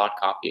at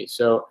Botcopy.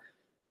 So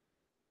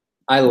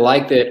I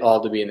like it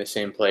all to be in the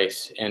same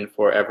place and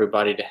for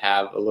everybody to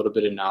have a little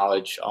bit of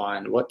knowledge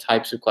on what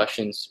types of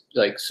questions,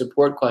 like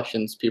support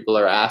questions, people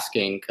are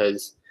asking,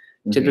 because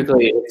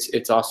typically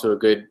it's also a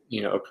good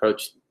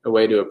a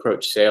way to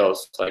approach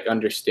sales, like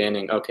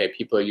understanding, okay,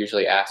 people are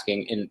usually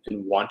asking and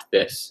want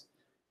this.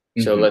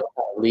 So let's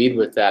lead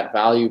with that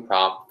value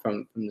prop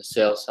from the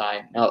sales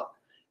side. Now,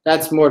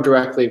 that's more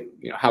directly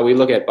how we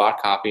look at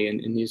Botcopy,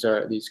 and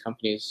these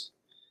companies,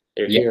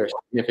 they're here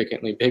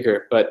significantly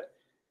bigger. But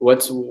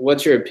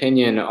what's your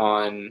opinion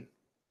on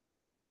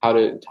how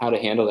to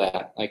handle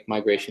that, like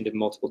migration to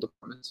multiple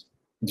departments?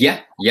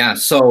 Yeah.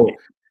 So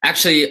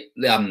actually,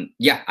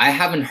 I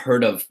haven't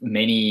heard of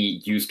many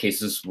use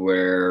cases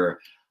where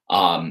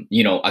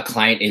a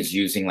client is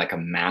using like a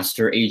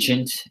master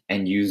agent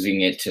and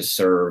using it to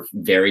serve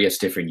various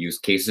different use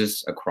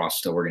cases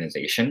across the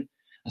organization.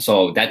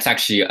 So that's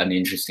actually an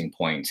interesting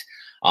point.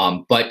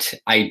 But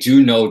I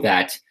do know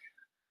that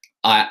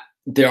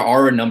there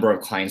are a number of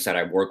clients that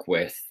I work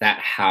with that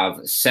have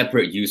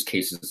separate use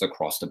cases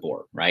across the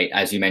board, right?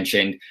 As you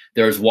mentioned,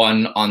 there's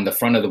one on the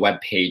front of the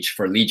web page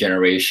for lead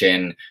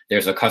generation.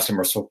 There's a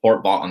customer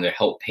support bot on their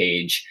help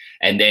page.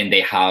 And then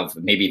they have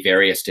maybe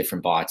various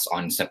different bots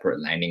on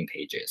separate landing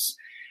pages.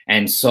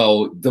 And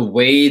so the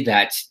way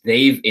that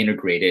they've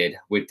integrated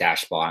with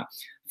Dashbot,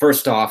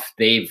 first off,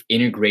 they've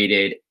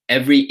integrated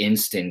every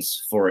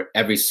instance for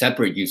every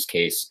separate use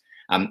case,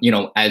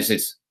 as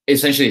it's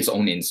essentially its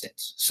own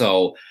instance.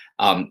 So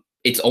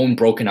its own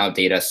broken out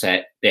data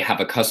set. They have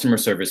a customer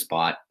service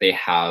bot. They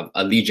have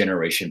a lead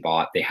generation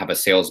bot. They have a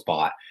sales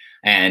bot.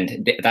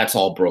 And that's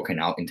all broken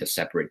out into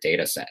separate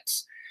data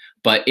sets.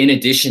 But in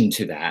addition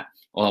to that,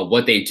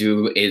 what they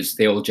do is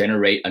they'll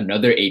generate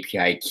another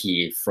API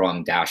key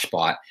from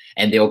Dashbot,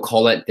 and they'll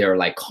call it their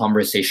like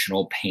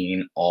conversational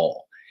pane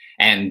all.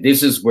 And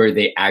this is where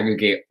they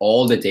aggregate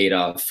all the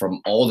data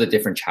from all the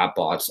different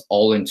chatbots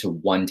all into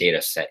one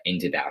data set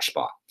into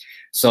Dashbot.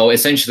 So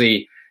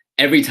essentially,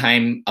 every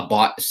time a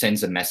bot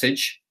sends a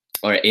message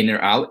or in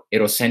or out,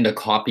 it'll send a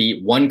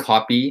copy, one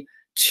copy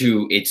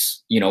to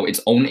its,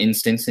 its own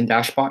instance in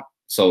Dashbot.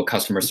 So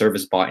customer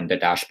service bot in the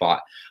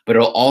Dashbot, but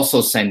it'll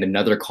also send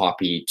another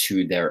copy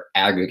to their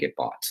aggregate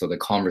bot. So the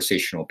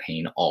conversational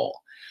pane all.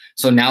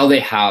 So now they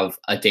have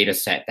a data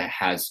set that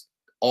has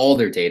all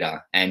their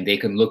data, and they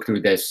can look through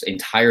this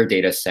entire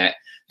data set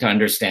to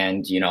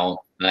understand,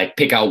 like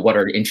pick out what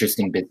are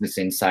interesting business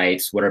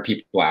insights, what are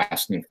people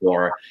asking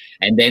for,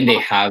 and then they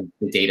have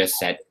the data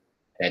set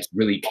that's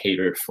really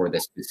catered for the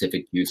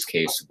specific use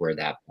case where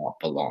that bot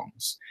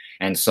belongs.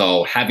 And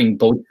so having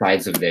both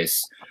sides of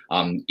this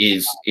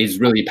is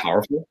really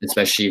powerful,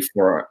 especially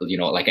for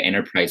like an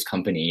enterprise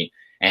company.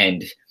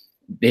 And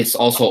this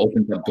also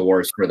opens up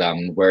doors for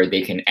them where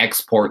they can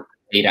export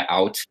data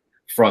out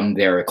from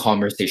their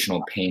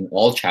conversational pane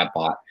all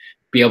chatbot,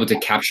 be able to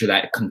capture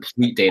that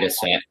complete data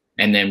set,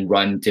 and then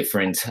run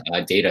different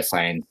data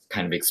science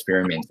kind of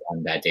experiments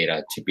on that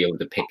data to be able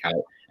to pick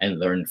out and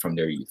learn from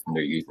their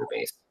user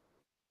base.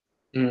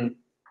 Mm.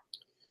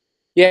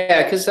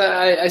 Yeah, because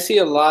I see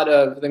a lot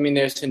of,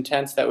 there's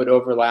intents that would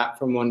overlap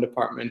from one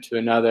department to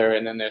another,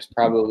 and then there's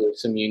probably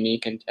some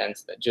unique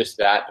intents that just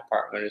that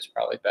department is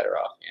probably better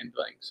off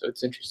handling. So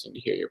it's interesting to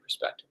hear your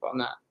perspective on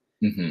that.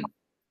 Mm-hmm.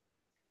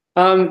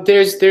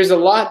 There's a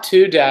lot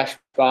to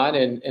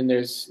Dashbot, and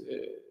there's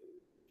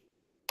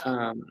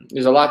a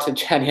lot to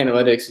chat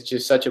analytics. It's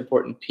just such an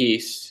important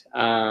piece.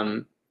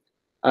 I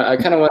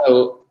kind of want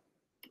to.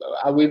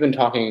 We've been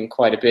talking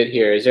quite a bit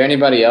here. Is there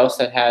anybody else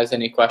that has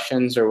any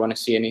questions or want to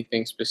see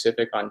anything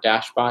specific on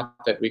Dashbot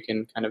that we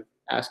can kind of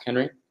ask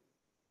Henry?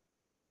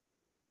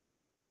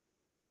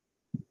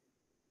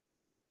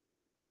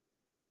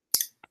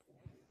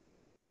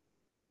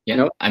 Yeah,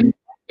 nope.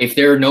 If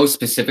there are no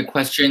specific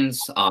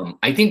questions,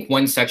 I think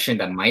one section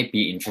that might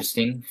be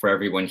interesting for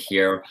everyone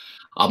here,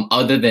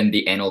 other than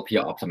the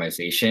NLP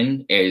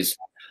optimization, is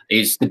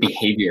the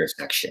behavior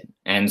section.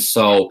 And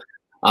so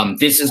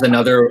this is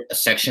another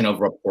section of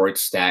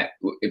reports that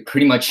it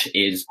pretty much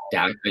is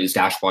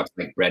Dashbot's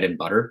like bread and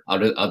butter,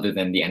 other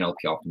than the NLP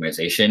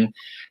optimization.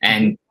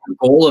 And the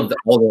goal of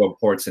all the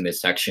reports in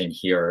this section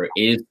here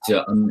is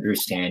to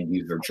understand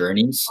user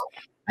journeys,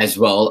 as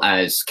well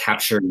as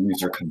capture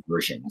user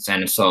conversions.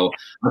 And so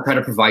I'll try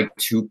to provide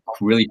two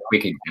really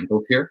quick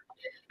examples here.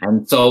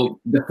 And so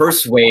the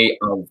first way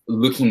of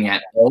looking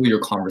at all your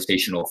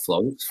conversational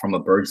flows from a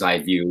bird's eye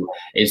view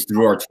is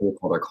through our tool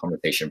called our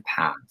conversation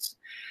paths.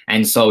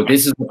 And so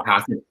this is the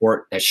path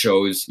report that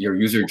shows your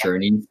user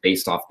journeys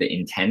based off the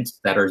intent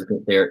that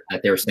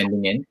they're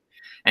sending in.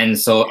 And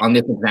so on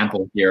this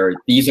example here,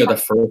 these are the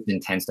first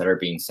intents that are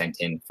being sent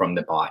in from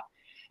the bot.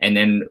 And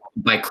then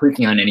by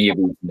clicking on any of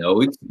these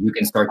nodes, you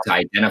can start to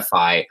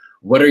identify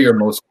what are your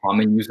most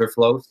common user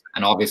flows.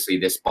 And obviously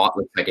this bot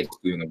looks like it's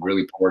doing a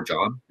really poor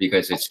job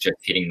because it's just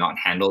hitting not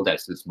handled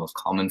as its most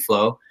common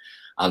flow.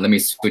 Let me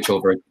switch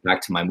over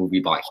back to my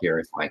movie bot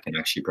here so I can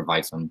actually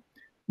provide some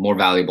more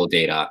valuable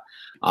data.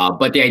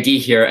 But the idea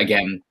here,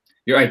 again,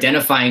 you're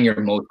identifying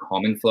your most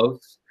common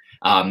flows.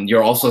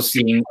 You're also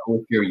seeing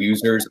if your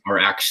users are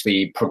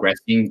actually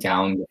progressing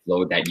down the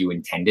flow that you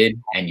intended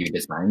and you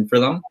designed for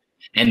them.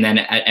 And then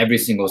at every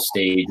single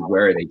stage,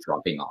 where are they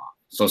dropping off?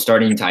 So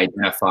starting to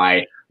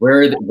identify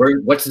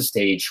what's the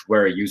stage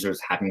where a user is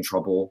having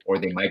trouble or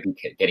they might be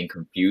getting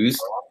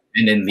confused,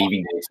 and then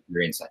leaving the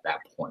experience at that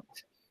point.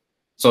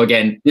 So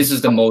again, this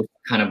is the most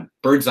kind of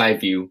bird's eye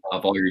view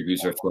of all your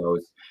user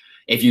flows.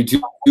 If you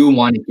do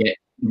want to get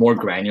more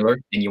granular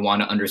and you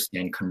want to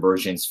understand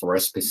conversions for a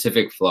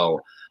specific flow,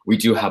 we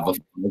do have a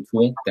funnel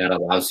tool that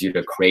allows you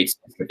to create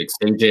specific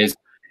stages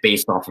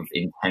based off of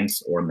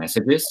intents or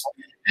messages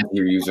as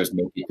your users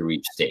make it through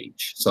each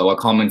stage. So a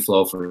common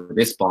flow for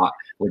this bot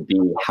would be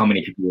how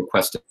many people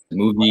request a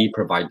movie,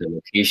 provide the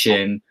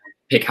location,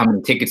 pick how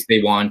many tickets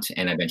they want,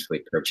 and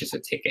eventually purchase a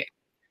ticket.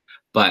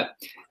 But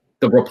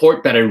the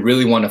report that I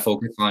really want to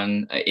focus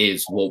on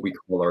is what we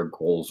call our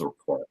goals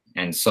report.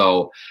 And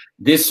so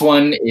this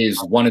one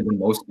is one of the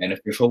most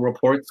beneficial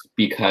reports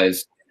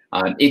because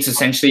it's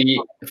essentially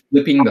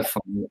flipping the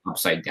funnel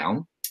upside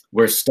down.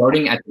 We're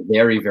starting at the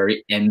very,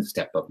 very end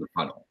step of the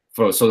funnel.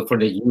 So for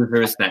the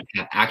users that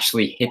have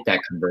actually hit that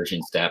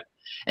conversion step,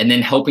 and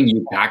then helping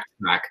you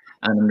backtrack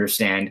and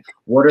understand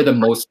what are the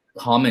most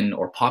common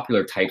or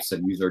popular types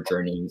of user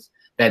journeys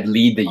that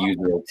lead the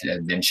user to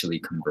eventually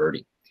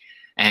converting.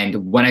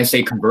 And when I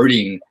say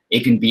converting,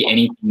 it can be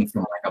anything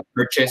from like a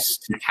purchase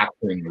to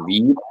capturing a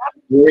lead,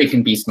 or it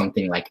can be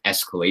something like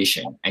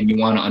escalation. And you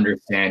want to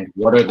understand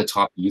what are the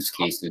top use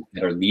cases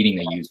that are leading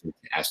a user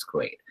to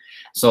escalate.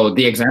 So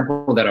the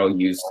example that I'll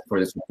use for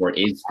this report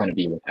is going to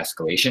be with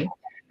escalation,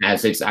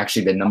 as it's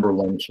actually the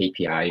 #1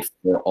 KPI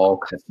for all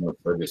customer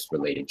service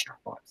related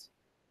chatbots.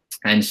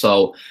 And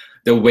so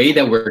the way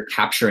that we're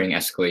capturing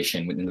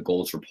escalation within the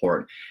goals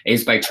report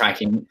is by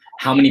tracking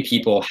how many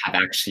people have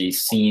actually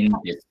seen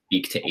this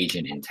speak to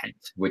agent intent,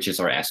 which is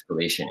our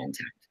escalation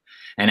intent.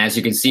 And as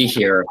you can see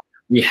here,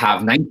 we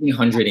have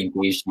 1,900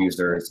 engaged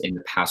users in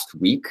the past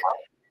week.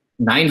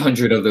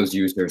 900 of those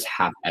users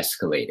have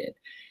escalated.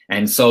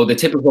 And so the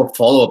typical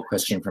follow-up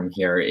question from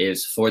here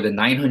is, for the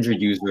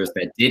 900 users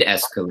that did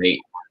escalate,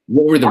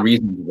 what were the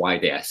reasons why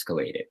they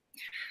escalated?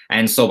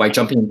 And so by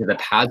jumping into the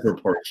paths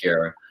report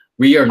here,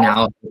 we are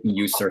now helping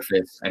you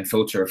surface and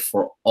filter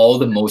for all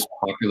the most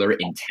popular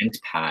intent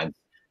paths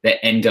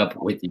that end up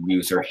with the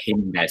user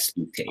hitting that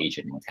speak to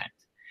agent intent.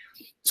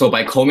 So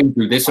by combing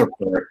through this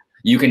report,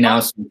 you can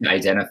now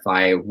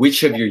identify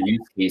which of your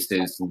use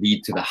cases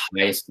lead to the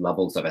highest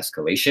levels of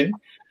escalation.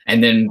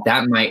 And then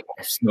that might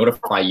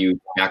notify you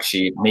to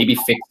actually maybe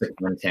fix the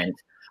content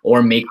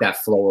or make that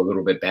flow a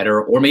little bit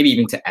better, or maybe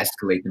even to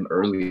escalate them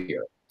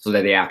earlier so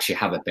that they actually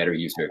have a better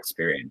user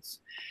experience.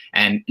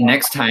 And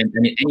next time, I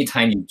mean,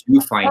 anytime you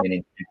do find an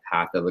intent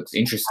path that looks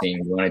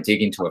interesting, you want to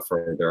dig into it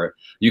further,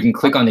 you can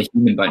click on the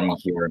human button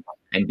here,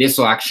 and this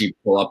will actually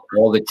pull up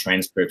all the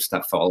transcripts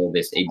that follow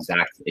this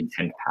exact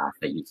intent path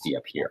that you see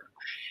up here.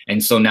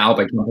 And so now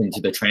by jumping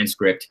into the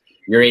transcript,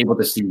 you're able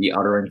to see the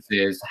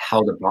utterances,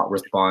 how the bot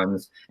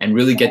responds, and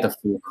really get the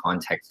full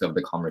context of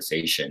the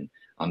conversation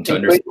to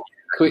understand.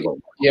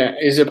 Yeah,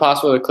 is it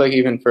possible to click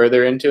even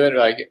further into it?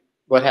 Like,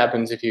 what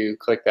happens if you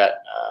click that?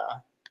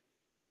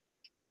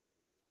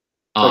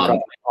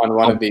 Click on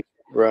one of these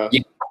rows.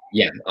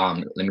 Yeah.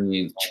 Let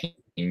me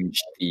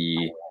change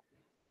the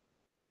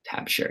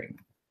tab sharing.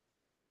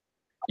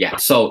 Yeah,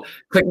 so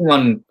clicking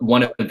on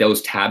one of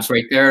those tabs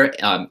right there,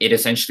 it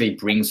essentially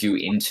brings you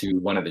into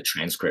one of the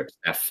transcripts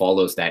that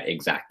follows that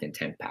exact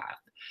intent path.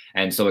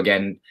 And so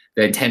again,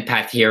 the intent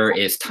path here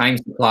is time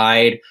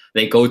supplied.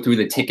 They go through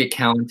the ticket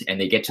count and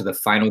they get to the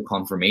final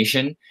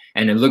confirmation.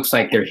 And it looks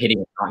like they're hitting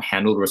a not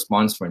handled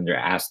response when they're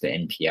asked the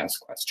NPS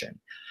question.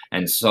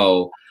 And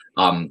so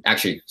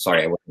actually,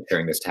 sorry, I wasn't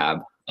sharing this tab.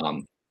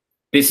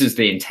 This is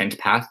the intent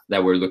path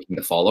that we're looking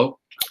to follow.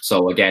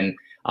 So again,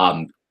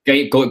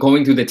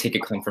 going through the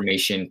ticket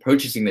confirmation,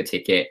 purchasing the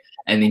ticket,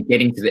 and then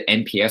getting to the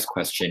NPS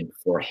question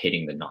before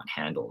hitting the not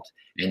handled,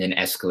 and then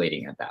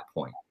escalating at that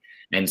point.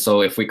 And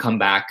so if we come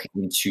back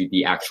into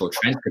the actual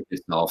transcript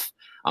itself,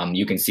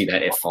 you can see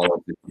that it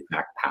follows the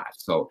exact path.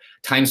 So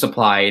time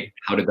supplied,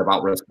 how did the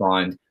bot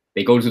respond?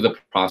 They go through the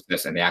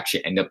process and they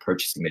actually end up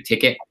purchasing the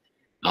ticket.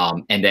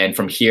 And then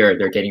from here,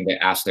 they're getting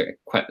to ask the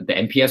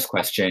NPS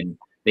question.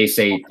 They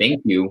say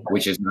thank you,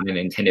 which is not an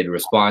intended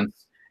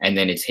response. And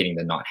then it's hitting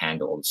the not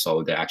handled.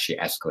 So they're actually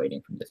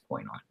escalating from this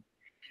point on.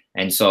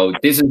 And so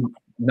this is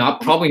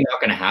probably not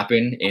going to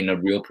happen in a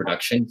real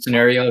production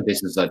scenario.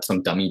 This is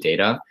some dummy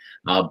data,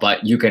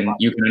 but you can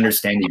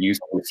understand the use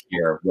case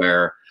here,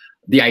 where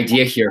the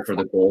idea here for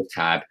the goals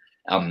tab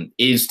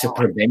is to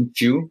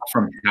prevent you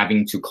from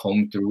having to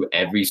comb through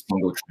every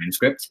single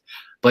transcript,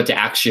 but to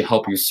actually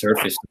help you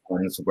surface the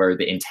ones where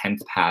the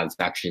intent paths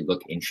actually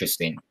look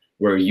interesting,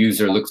 where a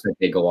user looks like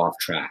they go off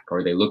track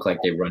or they look like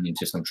they run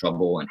into some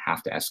trouble and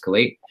have to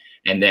escalate,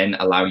 and then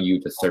allow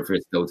you to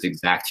surface those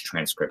exact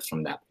transcripts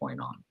from that point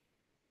on.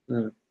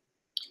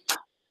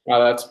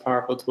 Wow, that's a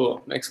powerful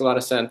tool. Makes a lot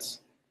of sense.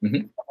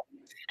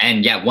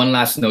 And yeah, one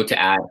last note to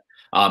add.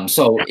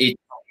 So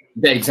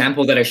the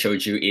example that I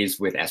showed you is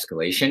with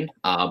escalation,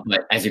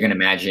 but as you can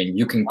imagine,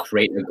 you can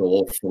create a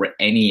goal for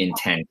any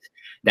intent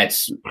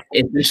that's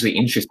essentially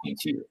interesting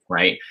to you,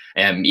 right?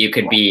 It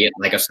could be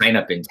like a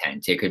sign-up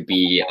intent. It could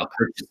be a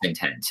purchase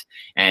intent.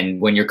 And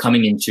when you're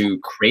coming in to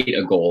create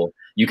a goal,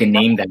 you can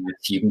name that.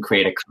 You can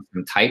create a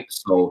custom type.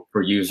 So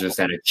for users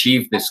that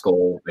achieve this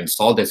goal and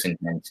saw this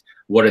intent,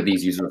 what are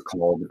these users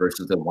called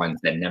versus the ones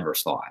that never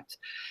saw it?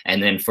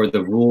 And then for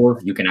the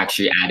rules, you can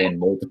actually add in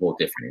multiple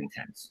different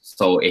intents.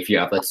 So if you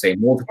have, let's say,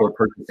 multiple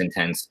purchase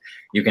intents,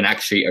 you can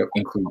actually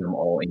include them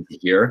all into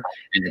here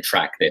and then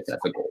track this as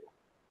a goal.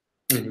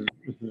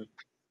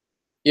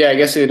 Yeah, I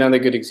guess another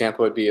good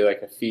example would be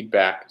like a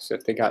feedback. So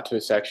if they got to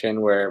a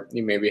section where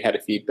you maybe had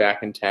a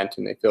feedback intent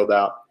and they filled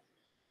out,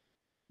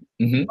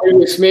 maybe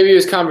it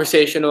was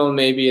conversational,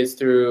 maybe it's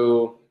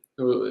through,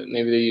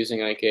 maybe they're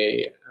using like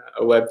a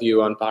web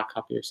view on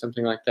Botcopy or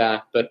something like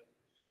that. But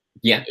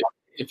yeah,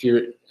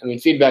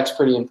 feedback's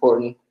pretty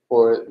important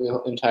for the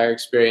entire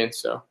experience,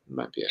 so it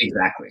might be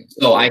exactly.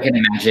 So I can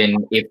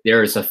imagine if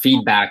there's a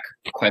feedback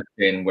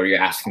question where you're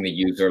asking the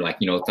user, like,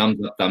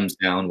 thumbs up, thumbs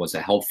down, was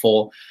it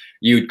helpful?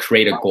 You'd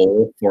create a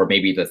goal for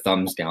maybe the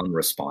thumbs down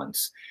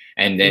response,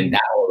 and then that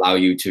will allow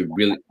you to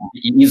really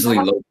easily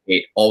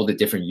locate all the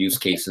different use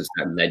cases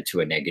that led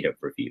to a negative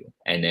review,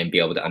 and then be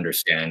able to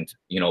understand,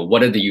 what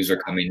did the user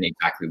come in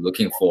exactly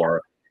looking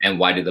for, and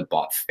why did the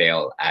bot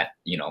fail at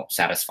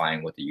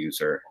satisfying what the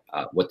user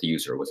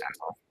was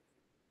asking.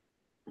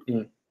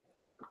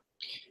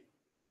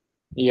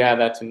 Yeah,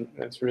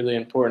 that's really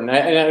important.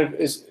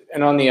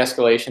 And on the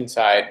escalation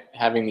side,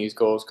 having these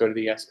goals go to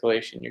the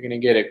escalation, you're going to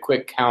get a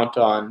quick count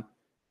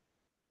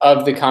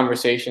of the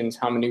conversations,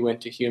 how many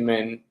went to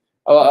human.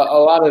 A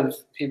lot of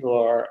people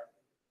are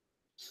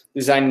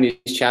designing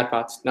these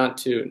chatbots not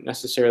to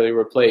necessarily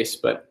replace,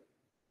 but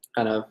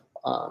kind of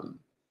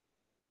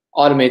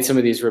automate some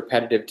of these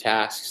repetitive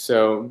tasks.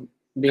 So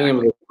being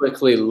able to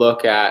quickly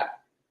look at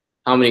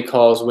how many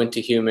calls went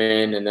to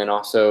human, and then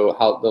also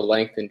how the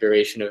length and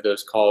duration of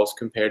those calls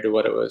compared to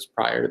what it was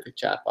prior to the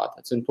chatbot.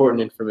 That's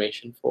important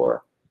information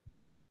for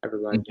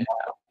everyone to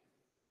have.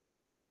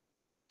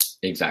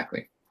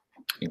 Exactly.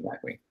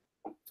 Exactly.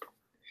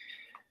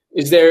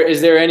 Is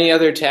there any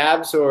other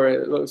tabs, or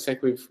it looks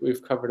like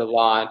we've covered a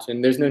lot,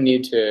 and there's no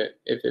need to,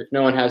 if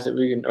no one has it,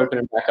 we can open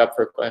it back up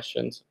for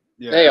questions.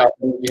 Yeah. Hey,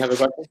 Austin, do you have a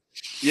question?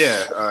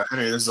 Yeah,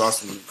 Henry, this is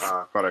awesome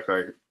product.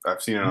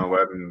 I've seen it on the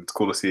web, and it's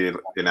cool to see it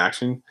in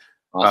action.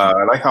 Awesome.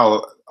 I like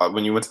how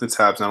when you went to the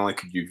tabs, not only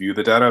could you view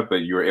the data,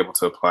 but you were able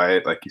to apply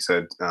it, like you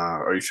said,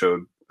 or you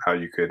showed how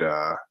you could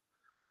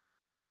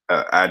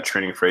add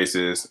training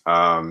phrases.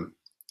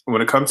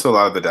 When it comes to a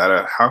lot of the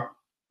data, how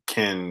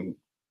can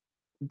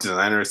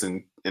designers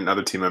and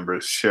other team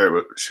members share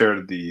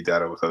the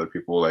data with other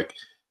people? Like,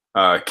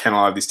 can a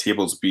lot of these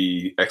tables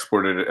be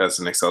exported as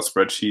an Excel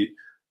spreadsheet,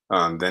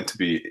 then to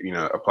be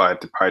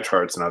applied to pie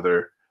charts and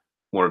other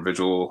more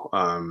visual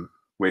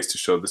ways to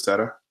show this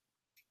data?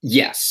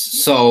 Yes.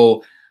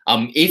 So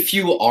if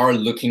you are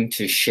looking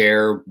to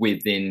share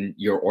within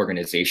your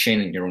organization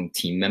and your own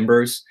team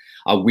members,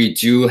 we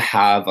do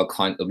have a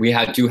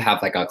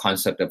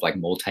concept of like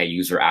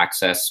multi-user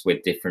access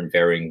with different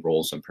varying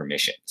roles and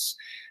permissions.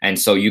 And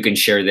so you can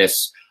share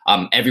this.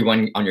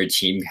 Everyone on your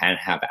team can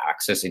have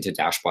access into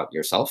Dashbot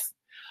yourself.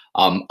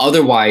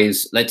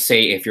 Otherwise, let's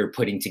say if you're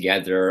putting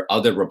together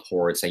other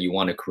reports and you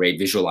want to create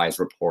visualized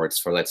reports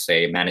for, let's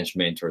say,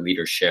 management or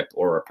leadership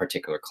or a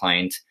particular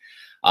client,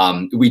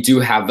 we do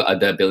have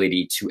the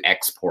ability to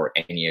export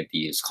any of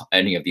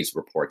these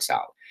reports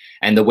out.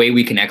 And the way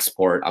we can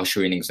export, I'll show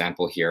you an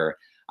example here.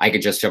 I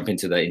could just jump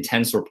into the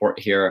intents report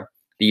here.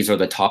 These are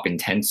the top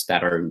intents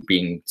that are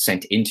being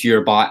sent into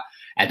your bot.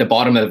 At the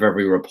bottom of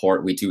every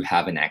report, we do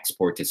have an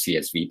export to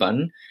CSV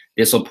button.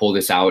 This will pull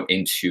this out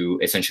into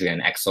essentially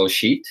an Excel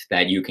sheet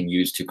that you can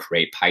use to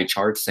create pie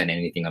charts and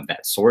anything of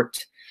that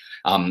sort.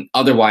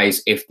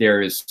 Otherwise, if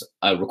there's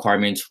a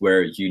requirement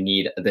where you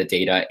need the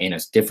data in a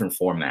different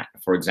format,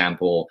 for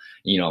example,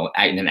 in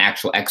an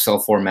actual Excel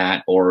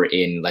format, or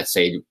in, let's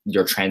say,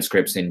 your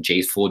transcripts in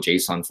full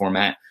JSON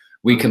format,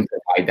 we can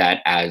provide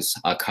that as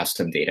a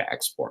custom data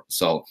export.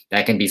 So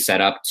that can be set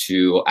up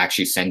to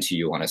actually send to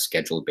you on a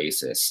scheduled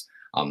basis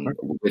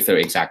with the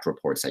exact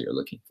reports that you're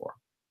looking for.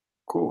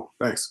 Cool.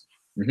 Thanks.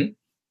 Mm-hmm.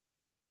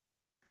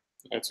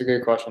 That's a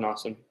great question,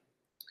 Austin.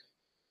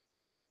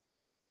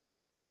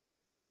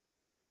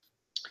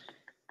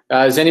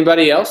 Does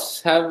anybody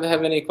else have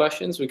any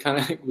questions? We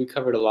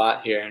covered a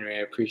lot here, Henry.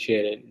 I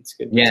appreciate it. It's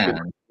good. Yeah,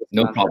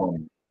 no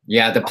problem.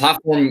 Yeah, the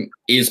platform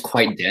is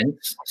quite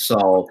dense,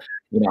 so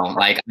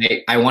like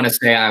I want to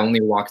say I only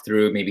walked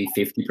through maybe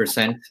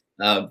 50%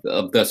 of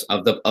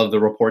the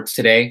reports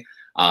today.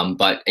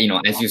 But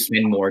as you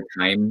spend more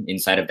time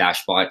inside of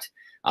Dashbot,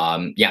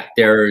 yeah,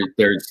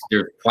 there's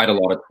quite a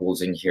lot of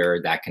tools in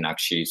here that can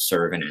actually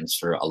serve and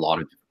answer a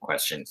lot of different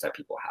questions that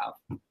people have.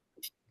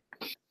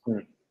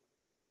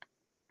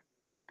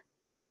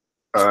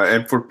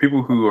 And for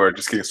people who are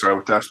just getting started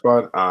with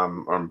Dashbot,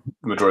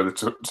 majority of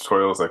the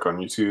tutorials like on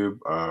YouTube,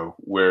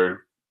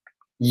 where?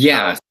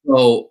 Yeah,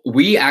 so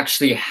we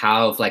actually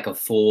have like a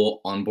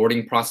full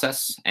onboarding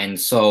process. And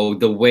so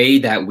the way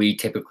that we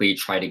typically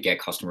try to get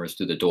customers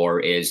through the door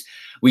is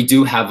we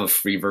do have a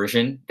free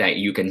version that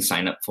you can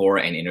sign up for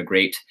and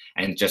integrate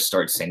and just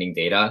start sending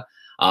data.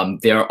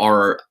 There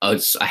are a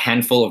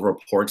handful of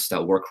reports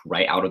that work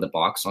right out of the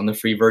box on the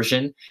free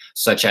version,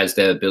 such as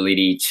the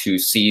ability to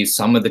see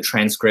some of the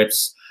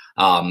transcripts.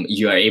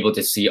 You are able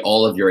to see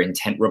all of your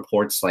intent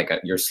reports like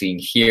you're seeing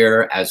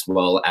here, as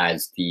well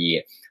as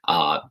the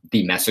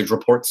message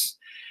reports.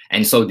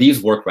 And so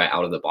these work right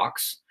out of the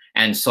box.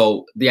 And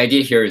so the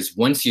idea here is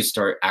once you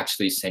start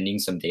actually sending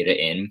some data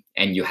in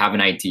and you have an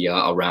idea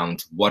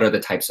around what are the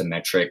types of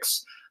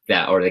metrics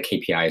that or the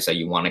KPIs that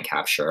you want to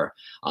capture,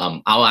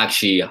 I'll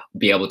actually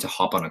be able to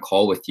hop on a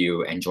call with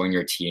you and join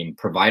your team,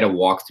 provide a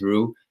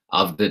walkthrough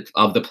of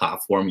the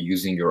platform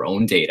using your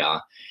own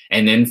data,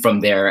 and then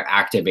from there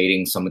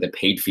activating some of the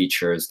paid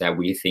features that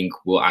we think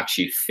will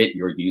actually fit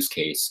your use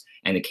case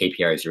and the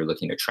KPIs you're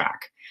looking to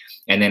track.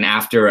 And then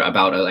after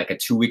about a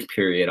 2-week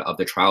period of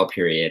the trial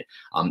period,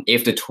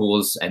 if the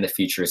tools and the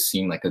features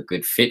seem like a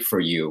good fit for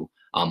you,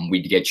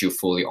 we'd get you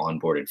fully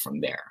onboarded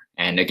from there.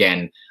 And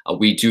again,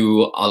 we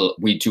do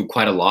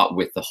quite a lot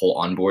with the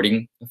whole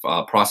onboarding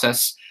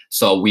process.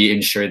 So we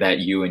ensure that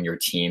you and your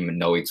team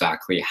know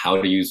exactly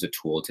how to use the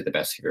tool to the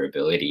best of your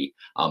ability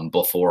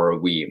before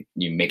you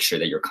make sure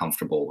that you're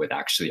comfortable with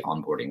actually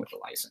onboarding with the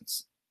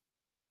license.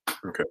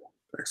 Okay,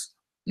 thanks.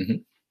 Mm-hmm.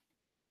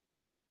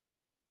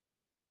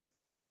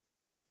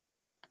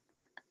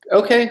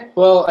 Okay,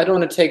 well, I don't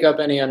want to take up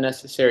any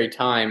unnecessary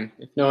time.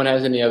 If no one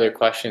has any other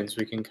questions,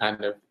 we can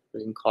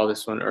call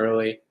this one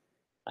early.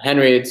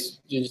 Henry,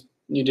 you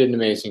did an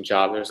amazing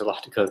job. There's a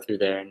lot to go through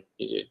there, and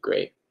you did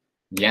great.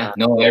 Yeah,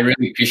 no, I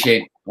really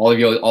appreciate all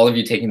of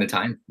you taking the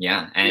time.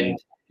 Yeah, and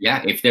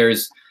yeah, if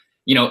there's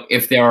you know,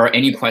 if there are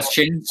any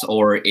questions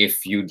or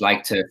if you'd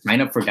like to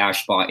sign up for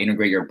Dashbot,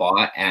 integrate your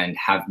bot, and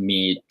have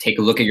me take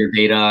a look at your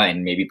data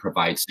and maybe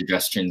provide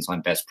suggestions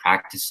on best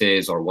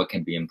practices or what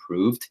can be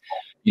improved,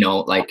 you know,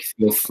 like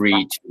feel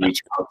free to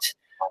reach out.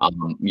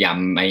 Yeah,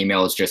 my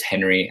email is just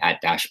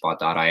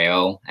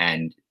henry@dashbot.io.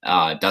 And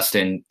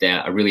Dustin,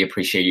 I really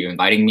appreciate you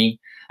inviting me,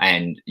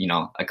 and you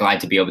know, glad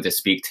to be able to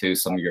speak to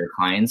some of your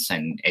clients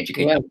and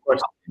educate them about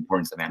the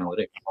importance of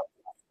analytics.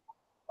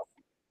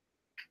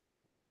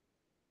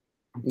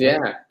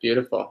 Yeah,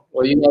 beautiful.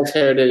 Well, you guys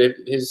heard it.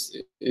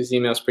 His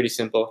email is pretty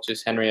simple,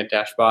 just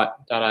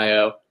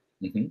henry@dashbot.io.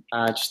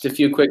 Just a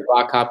few quick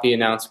Botcopy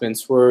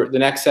announcements. The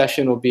next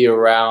session will be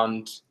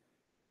around.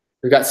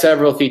 We've got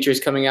several features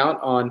coming out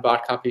on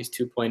Botcopies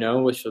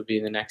 2.0, which will be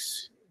in the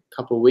next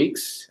couple of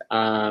weeks.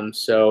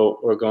 So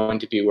we're going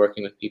to be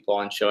working with people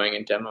on showing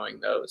and demoing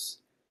those.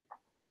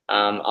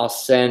 I'll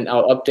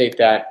update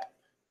that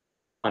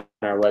on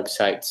our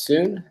website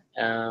soon.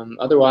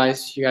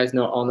 Otherwise, you guys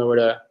all know where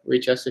to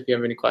reach us if you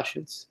have any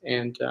questions,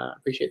 and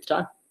appreciate the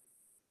time.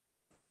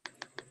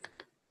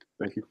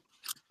 Thank you.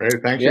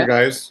 Great. Thank you,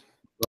 guys.